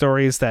same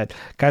stories that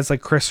guys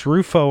like Chris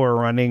Rufo are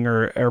running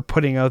or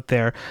putting out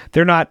there.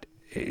 They're not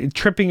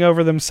tripping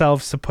over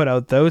themselves to put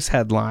out those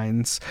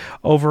headlines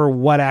over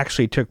what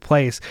actually took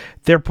place.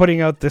 They're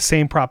putting out the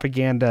same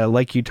propaganda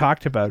like you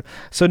talked about.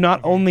 So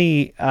not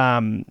only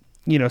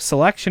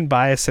selection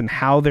bias and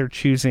how they're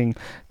choosing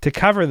to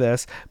cover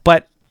this,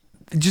 but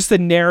just the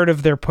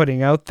narrative they're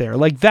putting out there.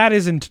 Like, that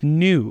isn't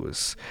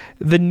news.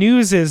 The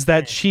news is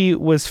that she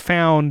was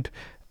found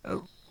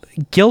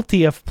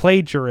guilty of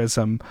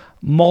plagiarism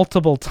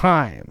multiple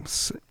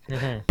times.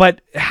 But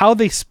how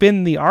they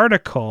spin the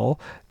article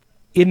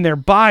in their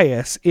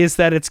bias is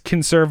that it's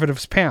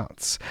conservatives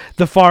pounce.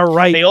 The far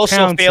right They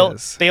also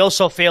pounces.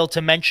 failed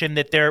to mention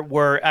that there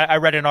were. I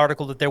read an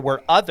article that there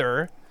were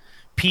other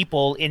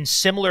people in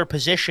similar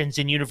positions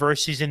in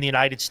universities in the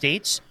United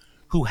States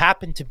who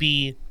happened to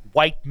be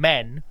white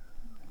men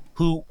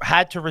who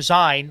had to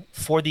resign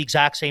for the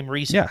exact same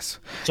reason. Yes.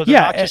 So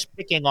they're not just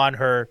picking on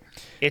her.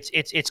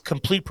 It's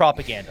complete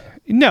propaganda.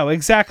 No,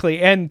 exactly.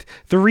 And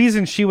the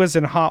reason she was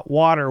in hot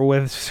water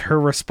was her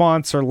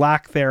response or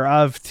lack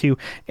thereof to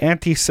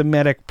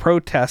anti-Semitic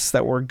protests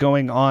that were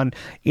going on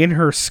in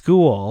her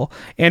school,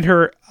 and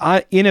her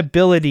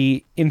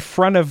inability in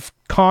front of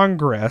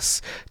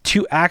Congress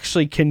to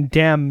actually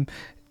condemn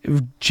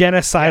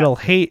genocidal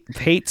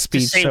hate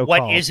speech. To say so-called.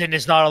 what isn't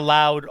is not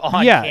allowed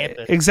on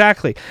campus.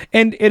 Exactly.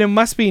 And it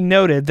must be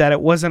noted that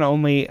it wasn't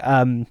only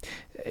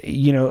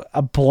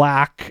a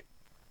black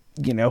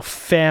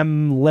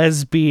femme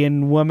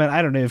lesbian woman.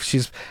 I don't know if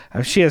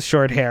she has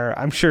short hair.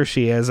 I'm sure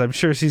she is. I'm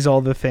sure she's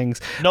all the things.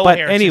 No but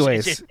hair.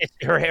 Anyways, it's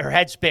her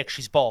head's big.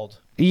 She's bald.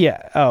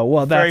 Yeah. Oh,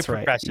 well, that's Very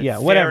right. progressive. Yeah,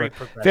 whatever.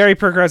 Progressive. Very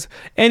progressive.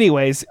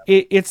 Anyways,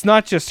 it's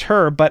not just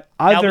her, but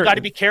other. Now we got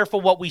to be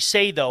careful what we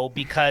say, though,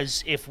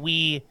 because if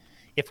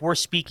we're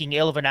speaking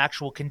ill of an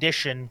actual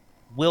condition,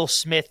 Will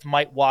Smith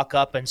might walk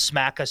up and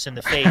smack us in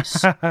the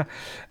face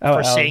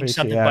for saying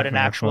something but an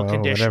actual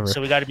condition. Whatever.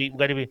 So we got to be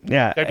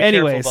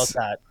Anyways, careful about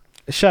that.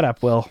 Shut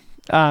up, Will.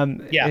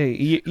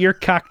 You're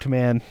cucked,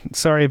 man.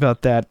 Sorry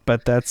about that,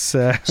 but that's.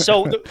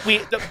 So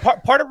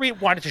part of we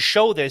wanted to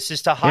show this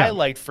is to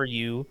highlight for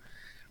you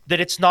that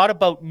it's not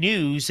about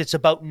news, it's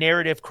about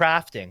narrative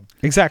crafting.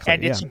 Exactly.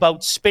 And it's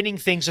about spinning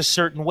things a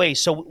certain way.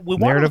 So we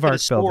want to look at a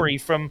story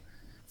from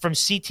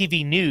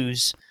CTV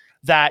News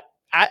that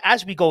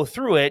as we go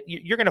through it,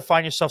 you're going to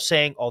find yourself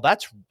saying, oh,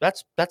 that's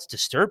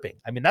disturbing.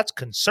 I mean, that's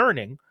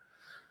concerning.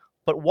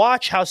 But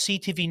watch how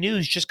CTV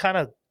News just kind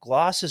of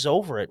glosses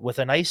over it with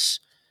a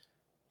nice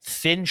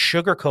thin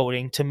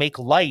sugarcoating to make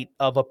light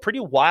of a pretty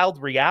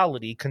wild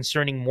reality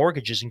concerning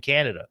mortgages in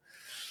Canada.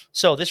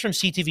 So this from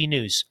CTV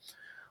News.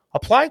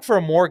 Applying for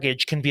a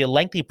mortgage can be a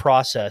lengthy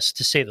process,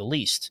 to say the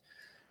least.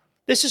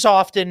 This is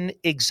often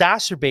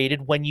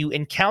exacerbated when you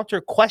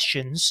encounter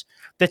questions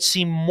that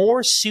seem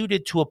more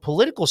suited to a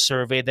political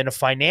survey than a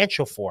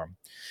financial form.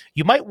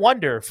 You might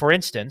wonder, for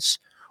instance,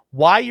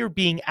 why you're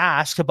being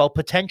asked about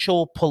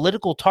potential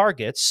political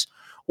targets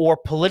or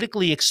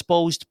politically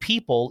exposed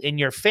people in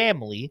your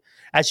family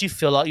as you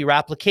fill out your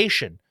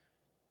application.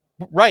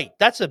 Right,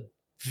 that's a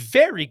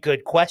very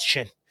good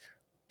question.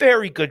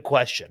 Very good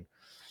question.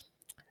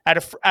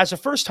 As a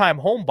first-time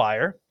home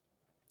buyer,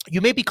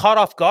 you may be caught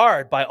off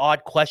guard by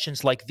odd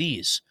questions like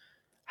these.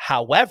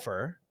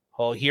 However,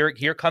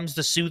 here comes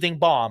the soothing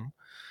bomb.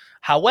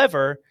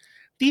 However,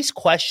 these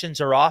questions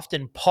are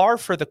often par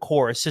for the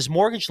course, as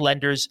mortgage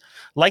lenders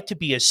like to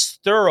be as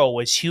thorough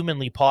as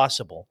humanly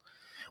possible.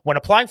 When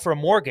applying for a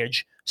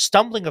mortgage,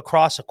 stumbling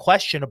across a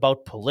question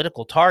about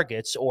political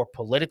targets or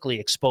politically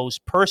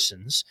exposed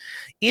persons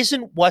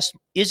isn't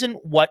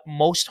what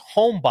most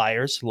home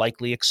buyers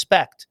likely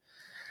expect.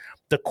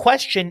 The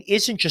question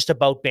isn't just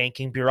about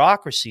banking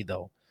bureaucracy,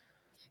 though.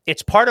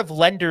 It's part of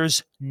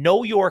lenders'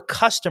 know your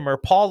customer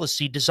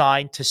policy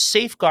designed to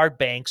safeguard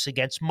banks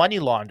against money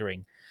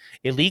laundering,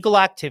 illegal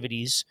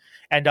activities,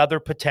 and other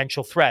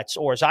potential threats,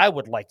 or as I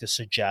would like to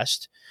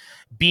suggest,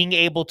 being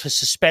able to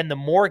suspend the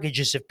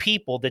mortgages of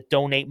people that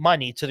donate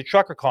money to the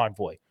trucker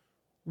convoy,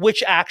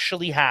 which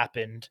actually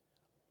happened,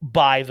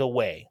 by the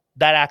way.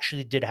 That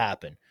actually did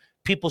happen.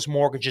 People's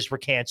mortgages were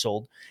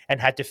canceled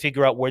and had to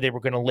figure out where they were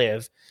going to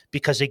live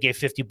because they gave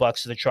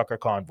 $50 to the trucker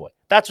convoy.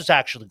 That's what's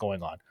actually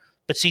going on.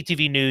 But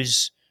CTV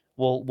News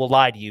will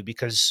lie to you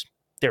because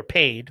they're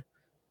paid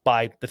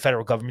by the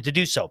federal government to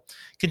do so.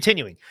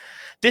 Continuing.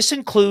 This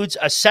includes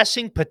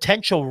assessing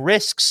potential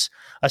risks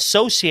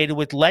associated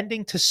with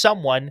lending to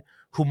someone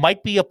who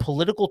might be a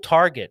political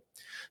target,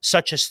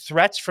 such as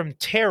threats from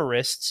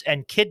terrorists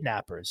and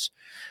kidnappers.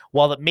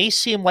 While it may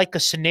seem like a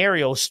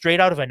scenario straight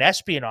out of an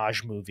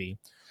espionage movie,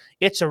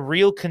 it's a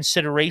real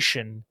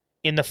consideration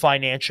in the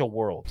financial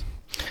world.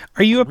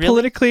 Are you a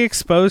politically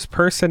exposed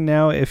person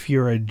now if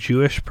you're a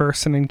Jewish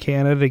person in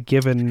Canada,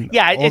 given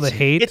all the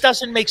hate? It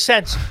doesn't make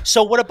sense.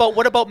 So what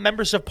about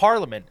members of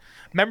parliament?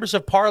 Members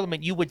of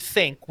parliament, you would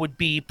think, would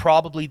be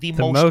probably the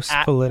most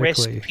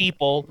at-risk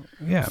people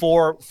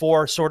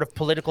for sort of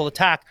political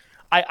attack.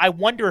 I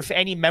wonder if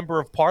any member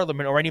of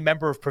parliament or any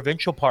member of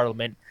provincial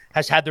parliament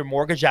has had their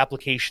mortgage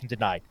application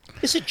denied.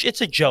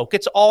 It's a joke.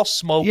 It's all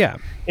smoke. Yeah.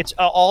 It's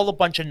all a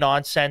bunch of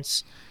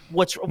nonsense.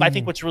 I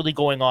think what's really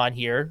going on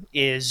here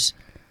is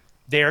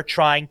they're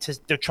trying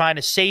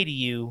to say to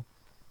you,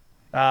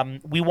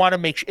 we want to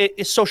make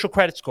it's social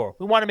credit score.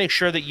 We want to make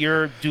sure that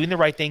you're doing the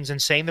right things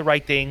and saying the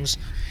right things.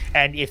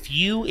 And if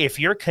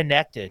you're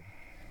connected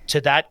to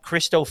that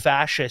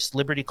Christo-fascist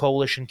Liberty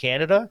Coalition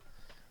Canada,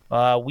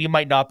 we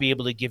might not be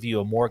able to give you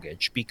a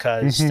mortgage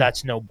because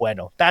that's no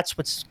bueno. That's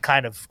what's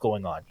kind of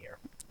going on here.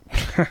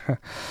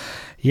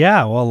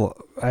 Yeah, well,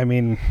 I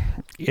mean,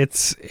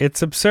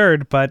 it's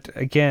absurd, but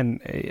again,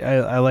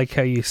 I like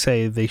how you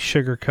say they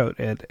sugarcoat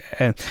it,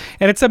 and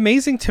it's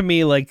amazing to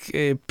me, like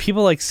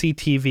people like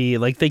CTV,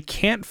 like they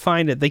can't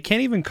find it, they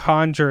can't even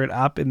conjure it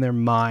up in their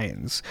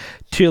minds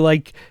to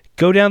like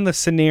go down the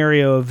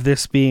scenario of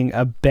this being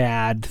a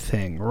bad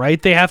thing,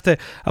 right? They have to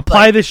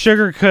apply the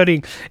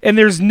sugarcoating, and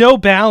there's no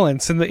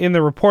balance in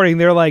the reporting.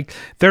 They're like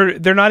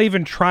they're not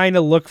even trying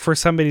to look for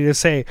somebody to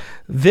say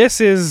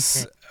this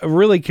is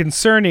really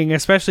concerning,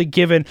 especially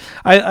given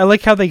I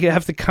like how they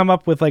have to come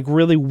up with like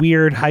really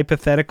weird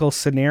hypothetical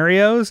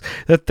scenarios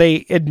that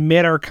they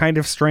admit are kind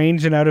of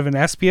strange and out of an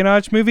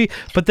espionage movie,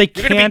 but they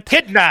You're can't be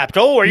kidnapped.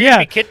 Oh, are you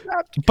gonna be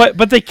kidnapped?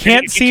 But they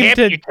can't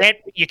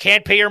you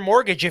can't pay your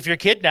mortgage if you're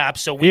kidnapped,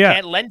 so we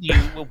can't lend you.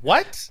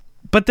 What?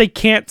 But they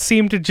can't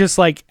seem to just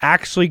like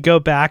actually go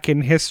back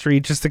in history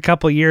just a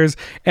couple years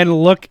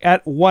and look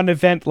at one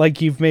event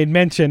like you've made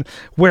mention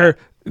where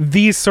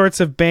these sorts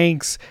of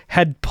banks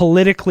had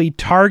politically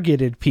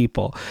targeted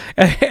people.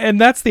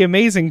 And that's the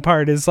amazing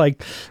part is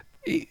like,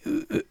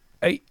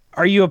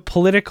 are you a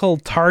political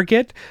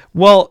target?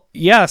 Well,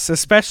 yes,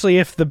 especially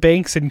if the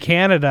banks in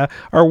Canada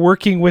are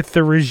working with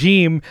the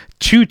regime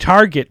to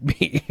target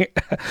me.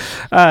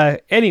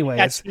 Anyways.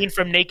 That scene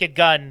from Naked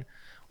Gun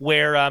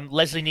where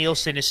Leslie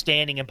Nielsen is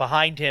standing and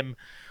behind him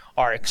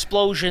are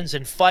explosions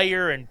and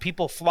fire and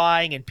people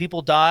flying and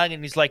people dying.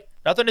 And he's like,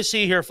 nothing to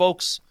see here,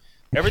 folks.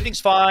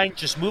 Everything's fine.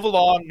 Just move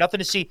along. Nothing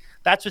to see.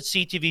 That's what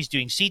CTV is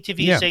doing.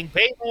 CTV is saying,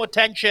 pay no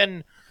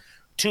attention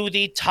to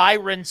the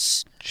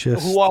tyrants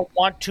who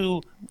want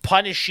to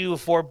punish you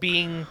for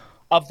being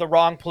of the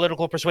wrong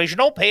political persuasion.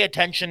 Don't pay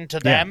attention to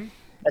them.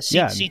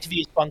 CTV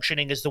is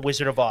functioning as the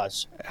Wizard of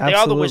Oz. Absolutely. They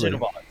are the Wizard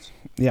of Oz.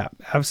 Yeah,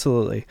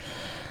 absolutely.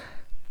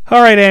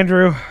 All right,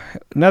 Andrew.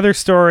 Another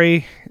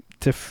story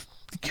to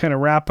kind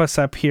of wrap us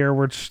up here.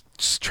 We're just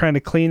trying to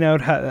clean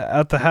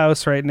out the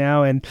house right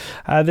now, and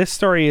this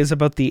story is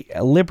about the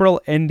Liberal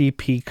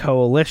NDP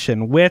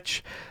coalition,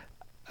 which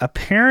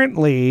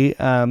apparently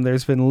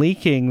there's been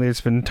leaking, there's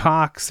been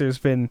talks, there's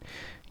been,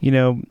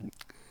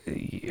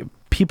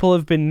 people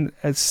have been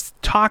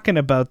talking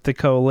about the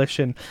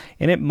coalition,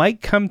 and it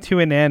might come to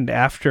an end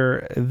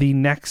after the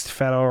next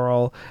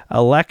federal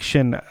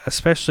election,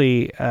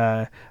 especially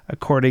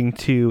according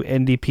to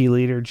NDP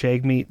leader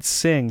Jagmeet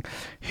Singh,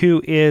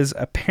 who is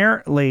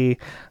apparently,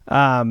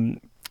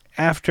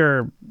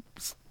 after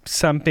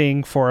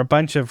sumping for a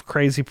bunch of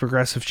crazy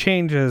progressive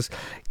changes,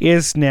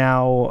 is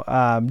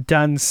now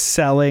done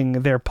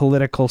selling their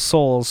political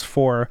souls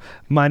for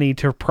money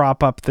to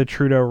prop up the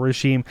Trudeau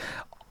regime.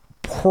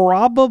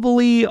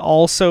 Probably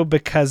also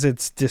because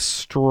it's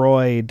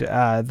destroyed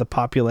the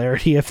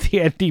popularity of the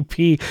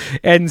NDP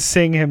and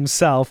Singh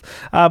himself.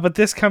 But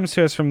this comes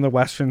to us from the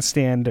Western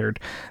Standard.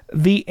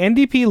 The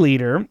NDP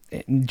leader,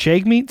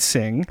 Jagmeet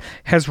Singh,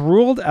 has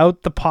ruled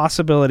out the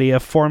possibility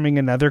of forming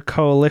another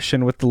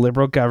coalition with the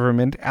Liberal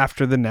government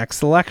after the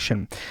next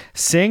election.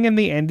 Singh and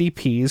the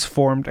NDPs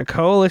formed a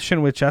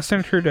coalition with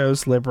Justin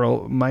Trudeau's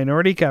Liberal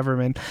minority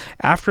government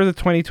after the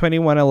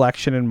 2021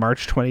 election in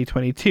March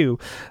 2022.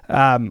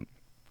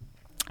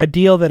 A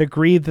deal that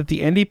agreed that the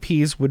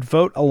NDPs would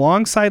vote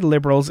alongside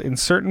Liberals in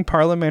certain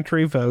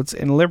parliamentary votes,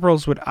 and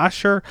Liberals would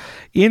usher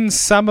in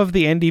some of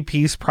the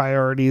NDP's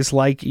priorities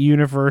like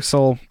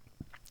universal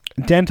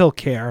dental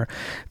care.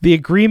 The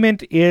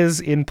agreement is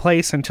in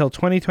place until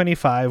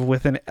 2025,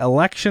 with an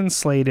election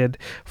slated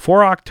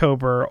for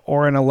October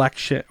or an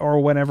election or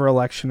whenever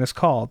election is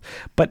called.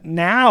 But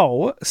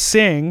now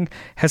Singh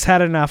has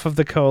had enough of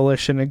the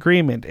coalition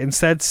agreement.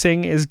 Instead,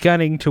 Singh is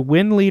gunning to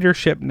win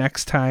leadership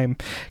next time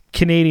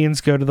Canadians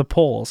go to the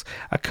polls.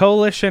 A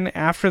coalition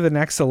after the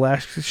next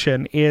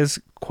election is,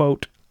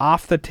 quote,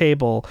 off the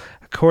table,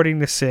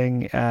 according to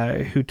Singh,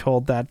 who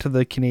told that to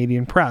the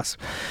Canadian press.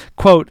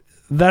 Quote,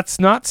 that's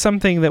not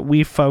something that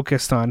we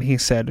focused on, he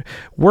said.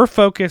 We're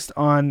focused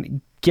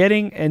on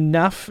getting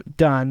enough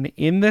done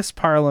in this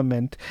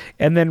parliament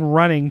and then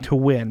running to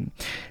win.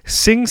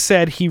 Singh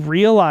said he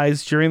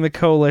realized during the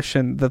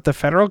coalition that the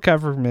federal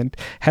government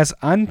has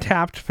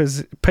untapped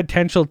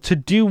potential to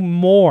do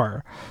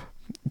more.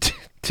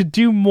 To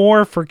do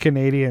more for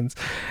Canadians.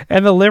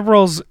 And the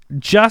Liberals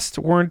just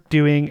weren't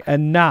doing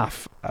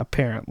enough,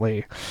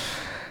 apparently.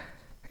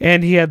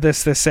 And he had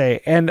this to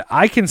say, and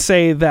I can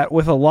say that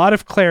with a lot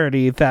of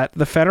clarity that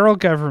the federal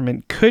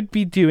government could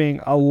be doing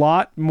a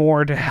lot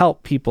more to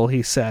help people,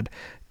 he said.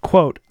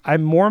 Quote,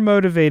 I'm more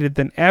motivated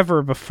than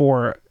ever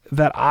before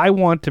that I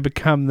want to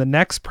become the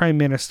next prime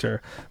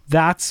minister.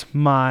 That's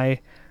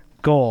my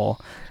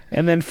goal.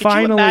 And then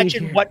finally... Could you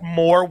imagine what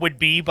more would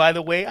be, by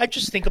the way? I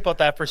just think about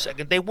that for a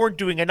second. They weren't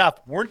doing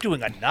enough.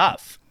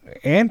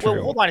 Andrew.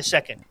 Well, hold on a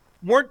second.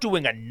 Weren't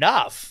doing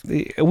enough.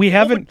 We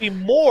haven't. What would be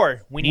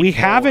more? We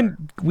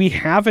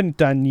haven't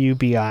done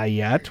UBI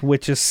yet,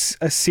 which is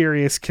a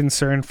serious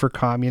concern for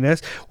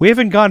communists. We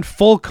haven't gone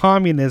full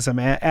communism,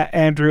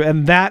 Andrew,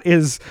 and that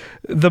is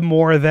the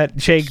more that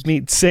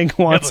Jagmeet Singh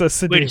wants us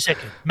to do. Wait a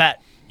second,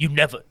 Matt. You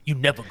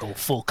never go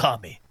full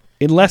commie.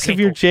 Unless if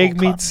you're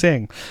Jagmeet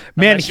Singh.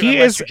 Man, he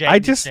is. I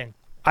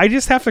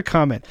just have to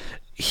comment.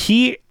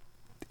 He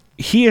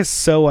he is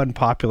so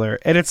unpopular,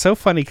 and it's so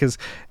funny because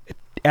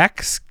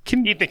X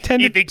can he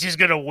thinks he's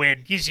gonna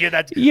win.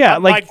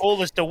 My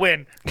goal is to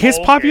win. His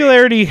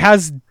popularity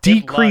has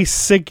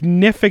decreased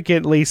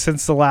significantly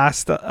since the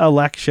last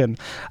election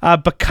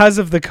because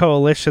of the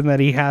coalition that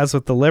he has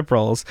with the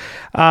Liberals.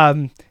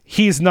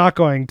 He's not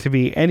going to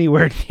be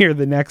anywhere near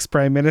the next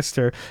prime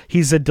minister.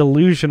 He's a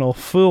delusional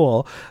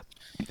fool.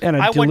 And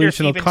a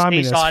delusional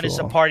communist fool. As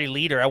a party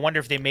leader. I wonder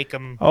if they make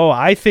him. Oh,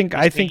 I think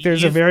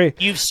there's a very.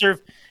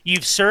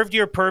 You've served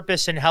your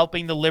purpose in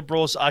helping the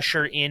Liberals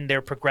usher in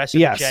their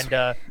progressive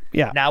agenda.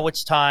 Yeah. Now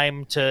it's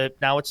time to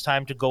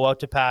go out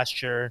to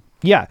pasture.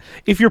 Yeah.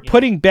 If you're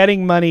putting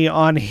betting money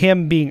on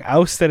him being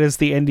ousted as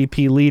the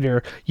NDP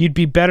leader, you'd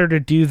be better to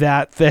do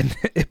that than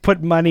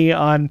put money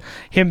on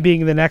him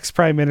being the next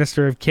Prime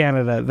Minister of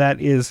Canada. That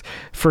is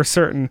for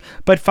certain.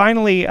 But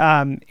finally,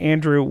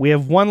 Andrew, we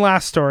have one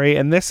last story,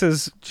 and this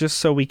is just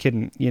so we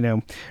can,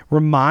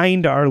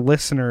 remind our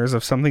listeners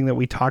of something that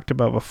we talked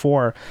about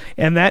before,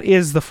 and that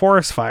is the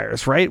forest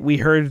fires, right? We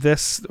heard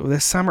this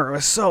summer. It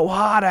was so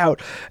hot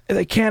out.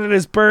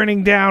 Canada's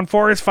burning down.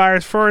 Forest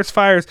fires.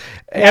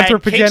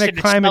 Anthropogenic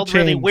climate change.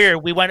 Really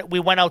weird. We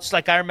went out.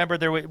 Like I remember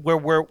there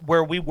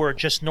where we were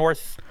just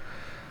north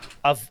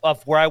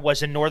of where I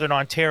was in northern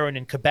Ontario and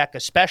in Quebec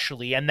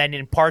especially, and then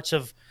in parts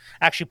of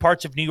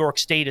New York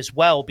State as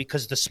well,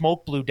 because the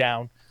smoke blew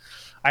down.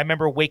 I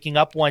remember waking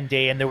up one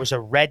day and there was a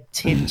red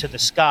tint to the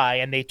sky,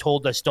 and they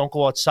told us don't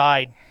go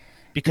outside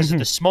because of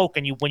the smoke.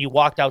 And when you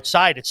walked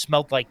outside, it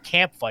smelled like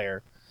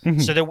campfire.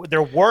 So there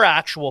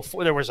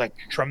was like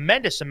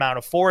tremendous amount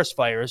of forest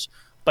fires.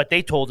 But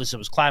they told us it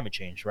was climate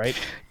change, right?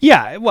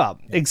 Yeah, well,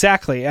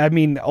 exactly. I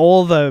mean,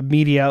 all the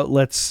media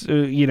outlets,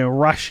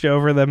 rushed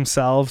over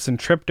themselves and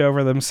tripped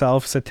over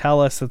themselves to tell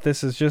us that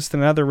this is just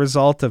another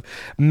result of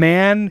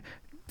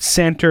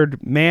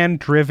man-centered,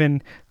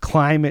 man-driven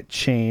climate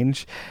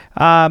change.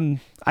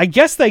 I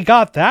guess they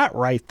got that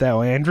right,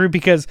 though, Andrew,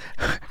 because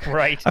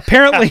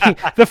apparently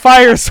the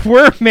fires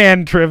were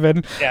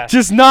man-driven,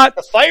 just not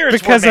the fires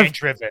because were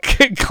man-driven.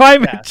 Of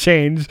climate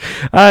change.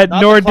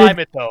 Nor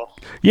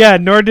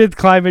did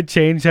climate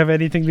change have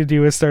anything to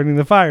do with starting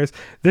the fires.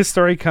 This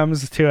story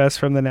comes to us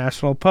from the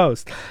National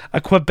Post.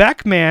 A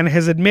Quebec man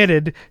has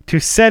admitted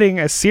to setting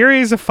a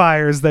series of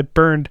fires that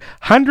burned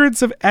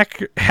hundreds of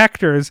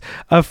hectares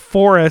of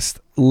forest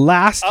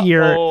last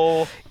year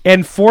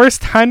and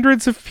forced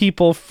hundreds of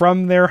people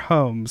from their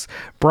homes.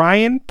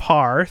 Brian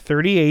Parr,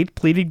 38,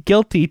 pleaded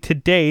guilty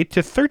today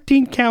to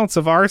 13 counts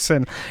of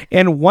arson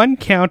and 1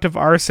 count of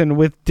arson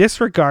with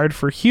disregard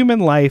for human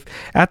life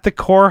at the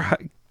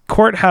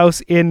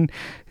courthouse in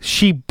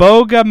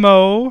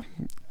Chibougamau,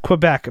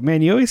 Quebec.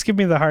 Man, you always give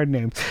me the hard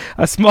names.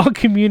 A small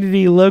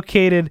community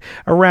located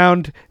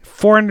around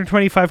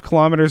 425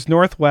 kilometers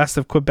northwest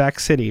of Quebec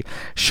City.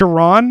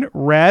 Sharon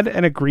read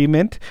an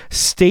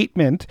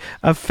statement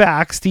of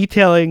facts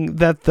detailing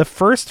that the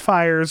first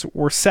fires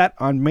were set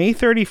on May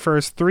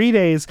 31st, 3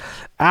 days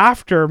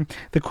after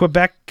the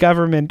Quebec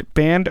government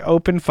banned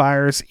open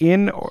fires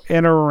in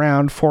and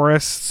around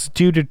forests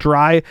due to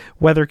dry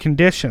weather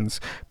conditions.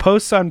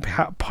 Posts on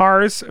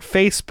Parr's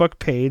Facebook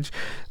page,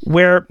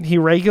 where he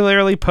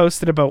regularly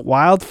posted about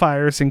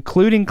wildfires,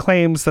 including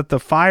claims that the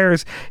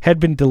fires had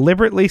been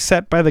deliberately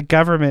set by the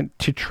government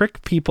to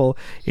trick people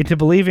into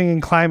believing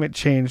in climate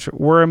change,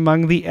 were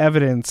among the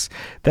evidence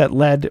that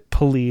led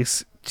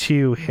police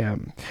to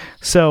him.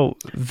 So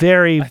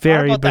very,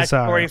 very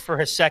bizarre. That story for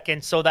a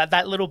second. So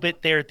that little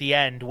bit there at the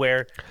end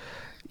where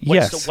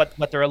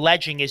what they're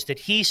alleging is that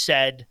he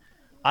said,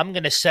 I'm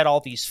going to set all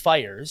these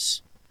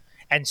fires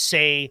and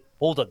say,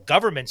 well, the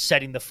government's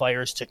setting the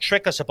fires to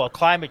trick us about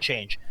climate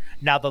change.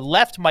 Now, the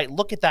left might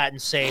look at that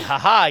and say,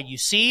 haha, you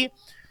see,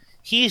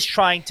 he's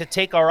trying to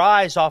take our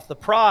eyes off the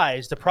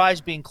prize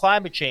being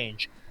climate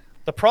change.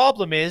 The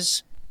problem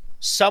is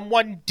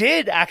someone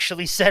did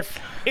actually set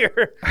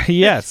fire.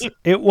 Yes,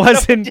 it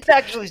wasn't. Did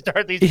actually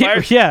start these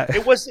fires.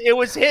 It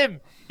was him.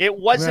 It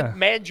wasn't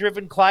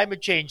man-driven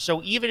climate change.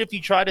 So even if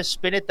you try to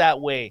spin it that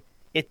way,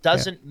 it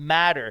doesn't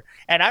matter.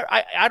 And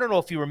I don't know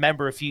if you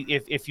remember if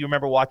you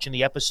remember watching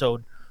the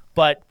episode,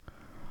 but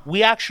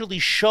we actually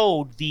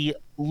showed the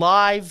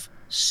live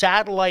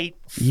satellite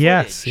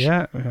footage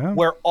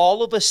where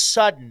all of a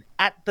sudden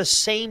at the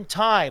same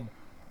time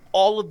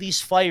all of these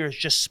fires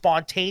just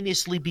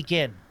spontaneously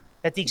begin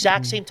at the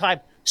exact same time,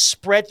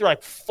 spread through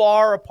like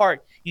far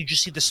apart. You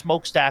just see the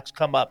smokestacks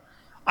come up.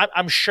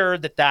 I'm sure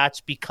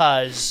that's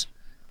because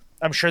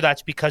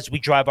we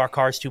drive our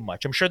cars too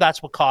much. I'm sure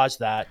that's what caused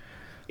that.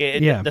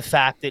 The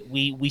fact that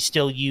we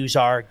still use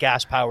our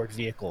gas-powered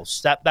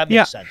vehicles. That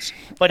makes sense.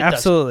 But it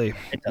absolutely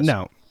doesn't.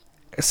 No.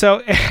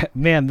 So,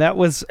 man, that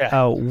was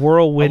a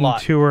whirlwind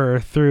tour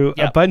through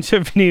a bunch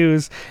of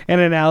news and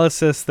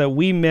analysis that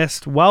we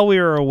missed while we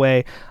were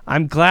away.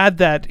 I'm glad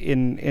that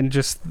in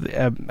just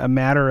a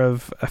matter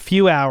of a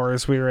few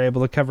hours, we were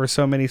able to cover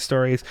so many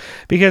stories,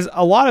 because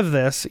a lot of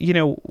this,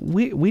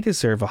 we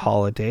deserve a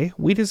holiday.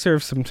 We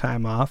deserve some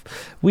time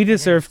off. We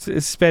deserve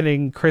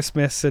spending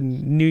Christmas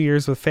and New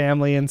Year's with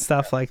family and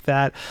stuff like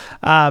that.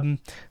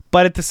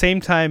 But at the same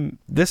time,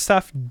 this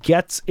stuff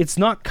it's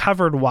not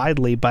covered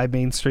widely by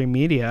mainstream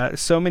media.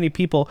 So many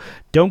people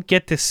don't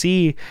get to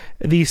see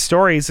these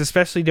stories,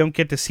 especially don't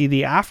get to see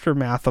the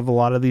aftermath of a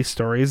lot of these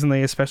stories, and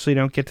they especially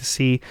don't get to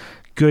see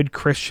good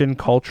Christian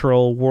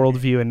cultural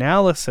worldview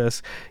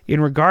analysis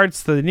in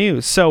regards to the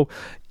news. So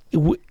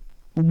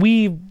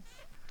we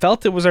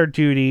felt it was our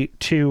duty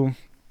to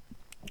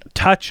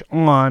touch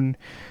on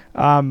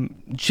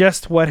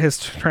just what has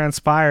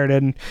transpired,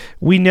 and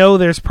we know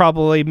there's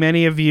probably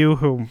many of you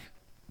who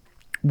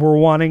were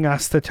wanting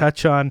us to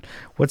touch on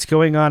what's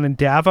going on in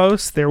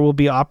Davos. There will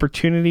be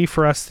opportunity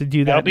for us to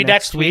do that. That'll be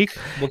next week.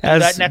 We'll do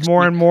as that next more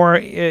week. And more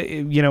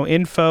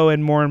info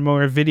and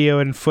more video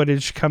and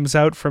footage comes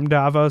out from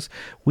Davos.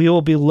 We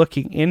will be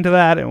looking into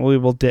that, and we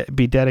will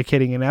be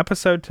dedicating an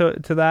episode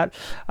to that.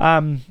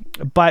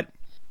 But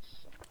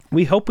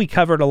we hope we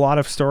covered a lot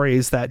of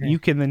stories that you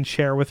can then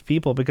share with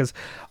people, because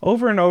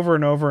over and over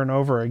and over and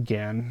over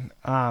again,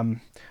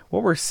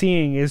 what we're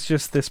seeing is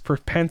just this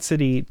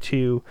propensity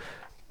to,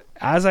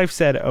 as I've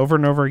said over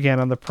and over again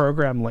on the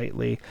program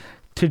lately,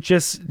 to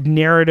just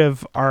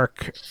narrative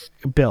arc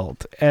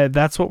build.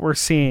 That's what we're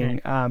seeing.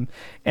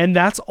 And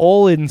that's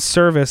all in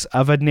service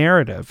of a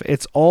narrative.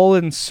 It's all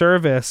in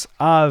service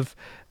of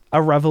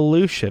a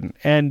revolution,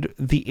 and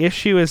the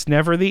issue is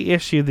never the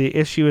issue. The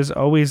issue is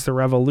always the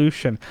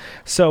revolution.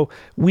 So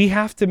we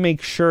have to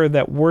make sure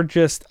that we're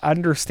just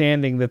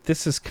understanding that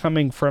this is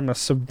coming from a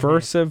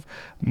subversive,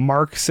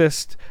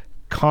 Marxist,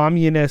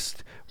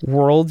 communist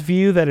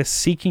worldview that is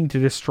seeking to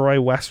destroy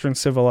Western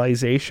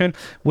civilization,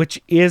 which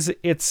is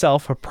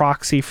itself a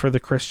proxy for the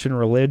Christian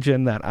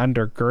religion that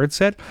undergirds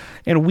it.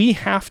 And we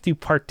have to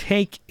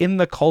partake in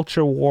the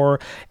culture war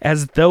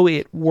as though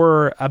it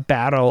were a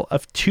battle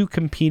of two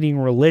competing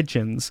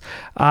religions.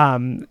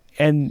 And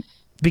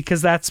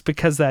because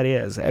that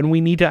is, and we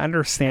need to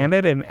understand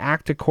it and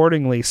act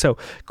accordingly. So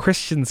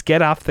Christians,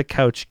 get off the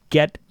couch,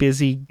 get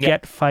busy,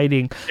 get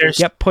fighting,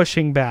 get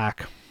pushing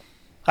back.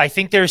 I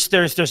think there's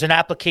an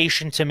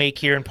application to make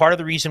here, and part of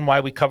the reason why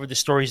we covered the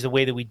stories the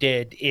way that we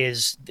did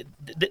is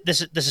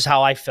this is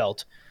how I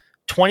felt.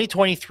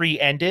 2023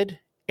 ended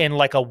in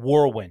like a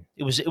whirlwind.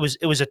 It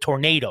was a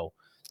tornado.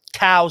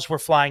 Cows were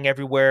flying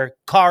everywhere.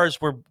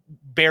 Cars were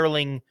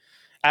barreling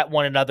at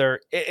one another.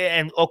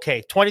 And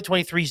okay,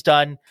 2023's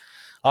done.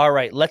 All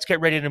right, let's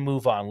get ready to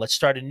move on. Let's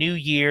start a new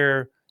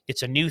year.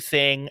 It's a new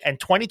thing, and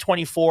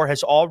 2024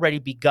 has already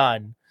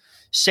begun,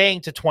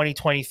 saying to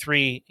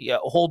 2023,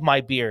 hold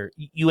my beer.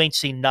 You ain't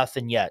seen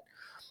nothing yet.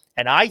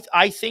 And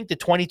I think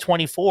that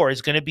 2024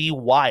 is going to be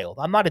wild.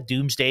 I'm not a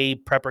doomsday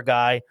prepper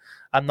guy.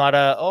 I'm not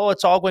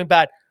it's all going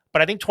bad.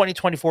 But I think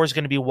 2024 is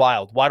going to be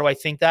wild. Why do I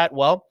think that?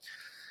 Well,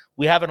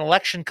 we have an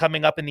election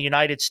coming up in the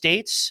United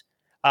States,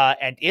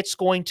 and it's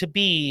going to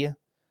be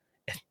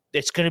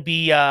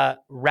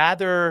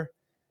rather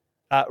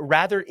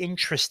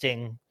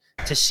interesting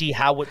to see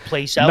how it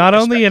plays out. Not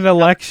only an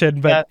election,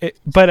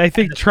 but I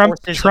think Trump.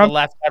 The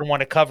left, I don't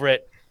want to cover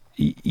it.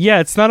 Yeah,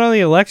 it's not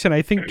only election.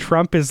 I think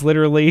Trump is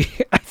literally.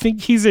 I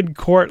think he's in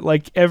court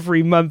like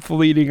every month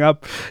leading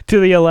up to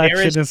the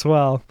election as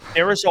well.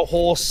 There is a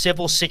whole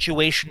civil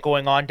situation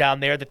going on down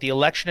there that the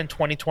election in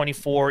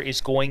 2024 is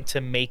going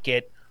to make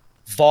it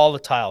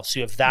volatile. So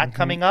you have that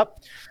coming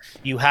up.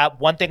 You have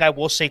one thing I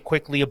will say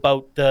quickly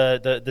about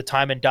the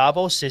time in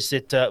Davos is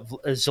that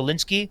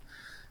Zelensky,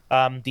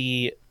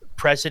 the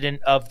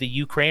president of the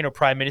Ukraine, or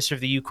prime minister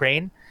of the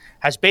Ukraine,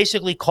 has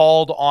basically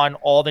called on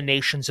all the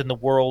nations in the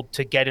world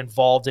to get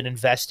involved and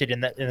invested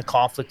in the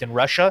conflict in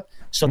Russia.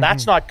 So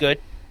that's not good.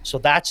 So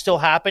that's still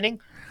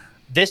happening.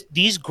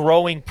 These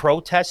growing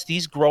protests,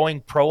 these growing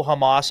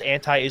pro-Hamas,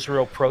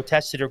 anti-Israel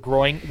protests that are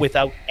growing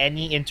without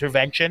any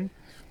intervention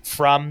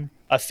from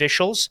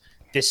officials,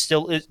 this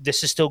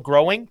is still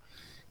growing.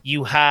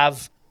 You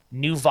have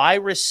new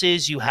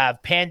viruses, you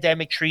have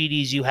pandemic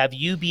treaties, you have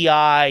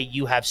UBI,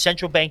 you have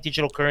central bank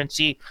digital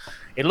currency.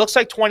 It looks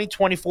like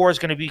 2024 is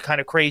going to be kind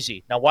of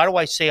crazy. Now, why do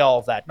I say all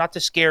of that? Not to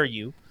scare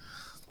you,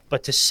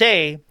 but to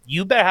say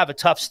you better have a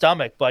tough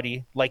stomach,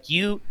 buddy. Like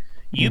you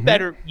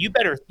better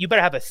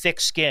have a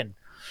thick skin.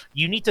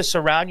 You need to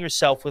surround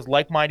yourself with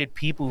like-minded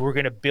people who are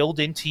going to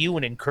build into you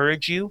and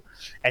encourage you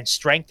and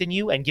strengthen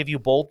you and give you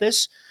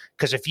boldness.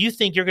 Because if you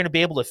think you're going to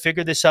be able to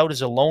figure this out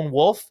as a lone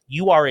wolf,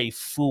 you are a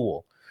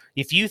fool.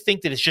 If you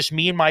think that it's just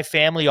me and my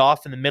family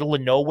off in the middle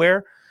of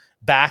nowhere,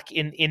 back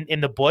in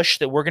the bush,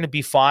 that we're going to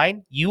be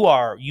fine, you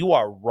are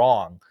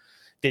wrong.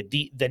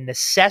 The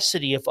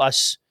necessity of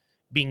us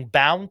being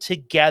bound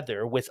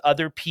together with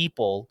other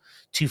people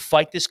to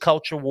fight this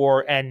culture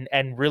war and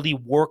really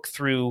work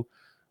through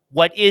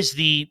what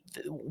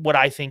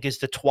I think is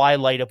the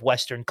twilight of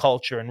Western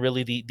culture and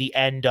really the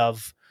end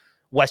of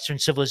Western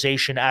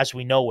civilization as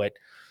we know it.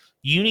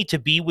 You need to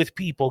be with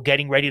people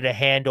getting ready to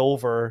hand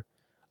over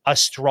a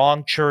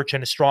strong church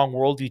and a strong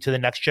worldview to the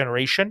next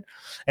generation.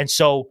 And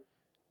so,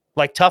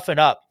 like, toughen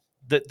up.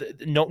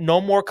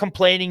 No more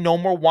complaining, no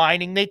more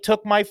whining. They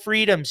took my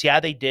freedoms. Yeah,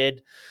 they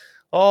did.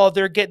 Oh,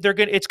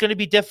 it's going to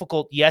be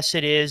difficult. Yes,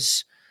 it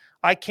is.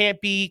 I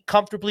can't be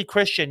comfortably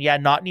Christian. Yeah,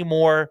 not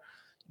anymore.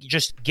 You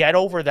just get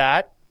over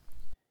that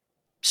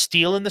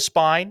steel in the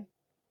spine,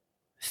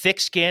 thick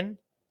skin,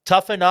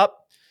 toughen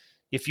up.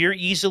 If you're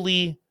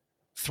easily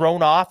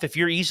thrown off, if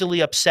you're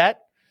easily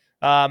upset,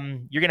 you're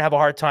going to have a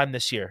hard time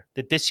this year.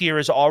 That this year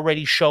is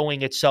already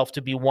showing itself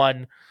to be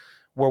one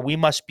where we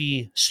must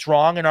be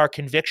strong in our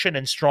conviction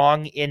and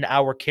strong in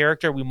our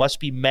character. We must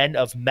be men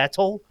of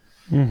metal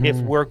if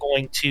we're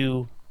going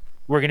to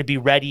be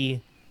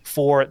ready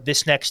for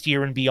this next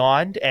year and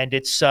beyond. And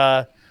it's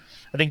I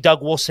think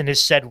Doug Wilson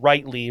has said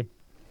rightly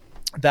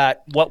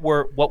that what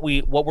we're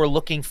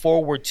looking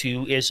forward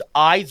to is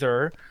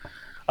either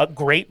a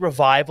great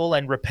revival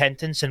and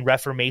repentance and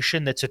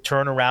reformation that's a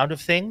turnaround of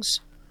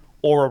things,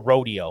 or a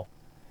rodeo.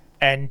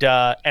 And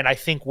I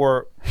think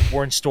we're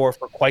in store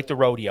for quite the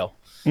rodeo.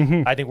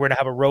 I think we're going to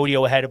have a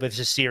rodeo ahead of us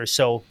this year.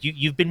 So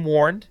you've been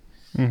warned.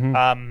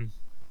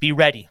 Be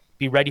ready.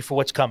 Be ready for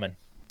what's coming.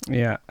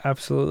 Yeah,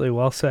 absolutely.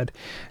 Well said.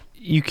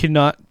 You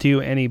cannot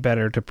do any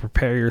better to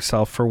prepare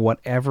yourself for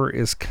whatever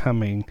is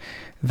coming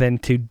than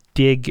to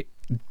dig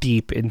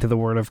deep into the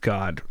Word of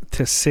God,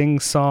 to sing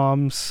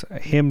psalms,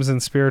 hymns,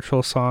 and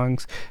spiritual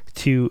songs,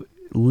 to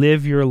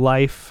live your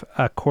life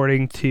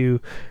according to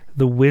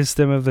the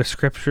wisdom of the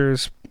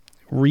Scriptures.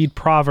 Read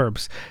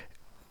Proverbs.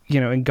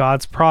 In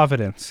God's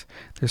providence.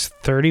 There's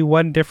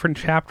 31 different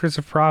chapters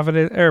of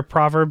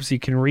Proverbs. You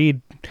can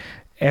read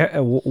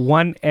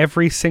one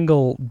every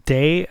single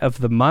day of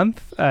the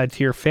month to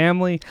your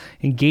family.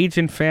 Engage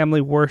in family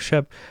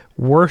worship.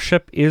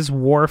 Worship is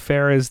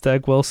warfare, as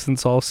Doug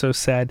Wilson's also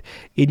said.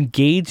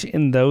 Engage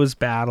in those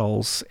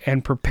battles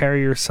and prepare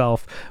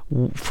yourself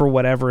for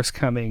whatever is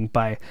coming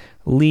by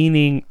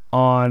leaning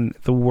on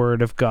the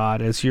Word of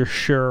God as your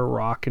sure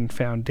rock and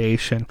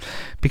foundation,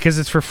 because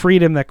it's for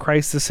freedom that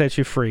Christ has set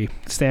you free.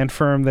 Stand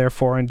firm,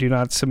 therefore, and do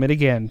not submit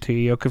again to a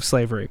yoke of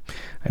slavery.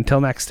 Until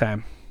next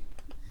time.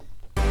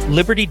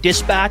 Liberty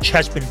Dispatch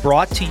has been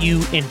brought to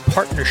you in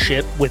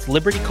partnership with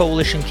Liberty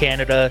Coalition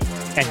Canada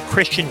and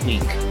Christian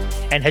Week,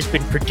 and has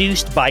been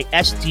produced by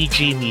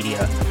SDG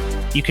Media.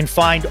 You can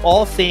find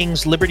all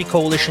things Liberty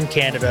Coalition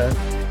Canada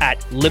at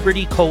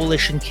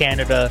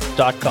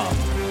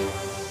libertycoalitioncanada.com.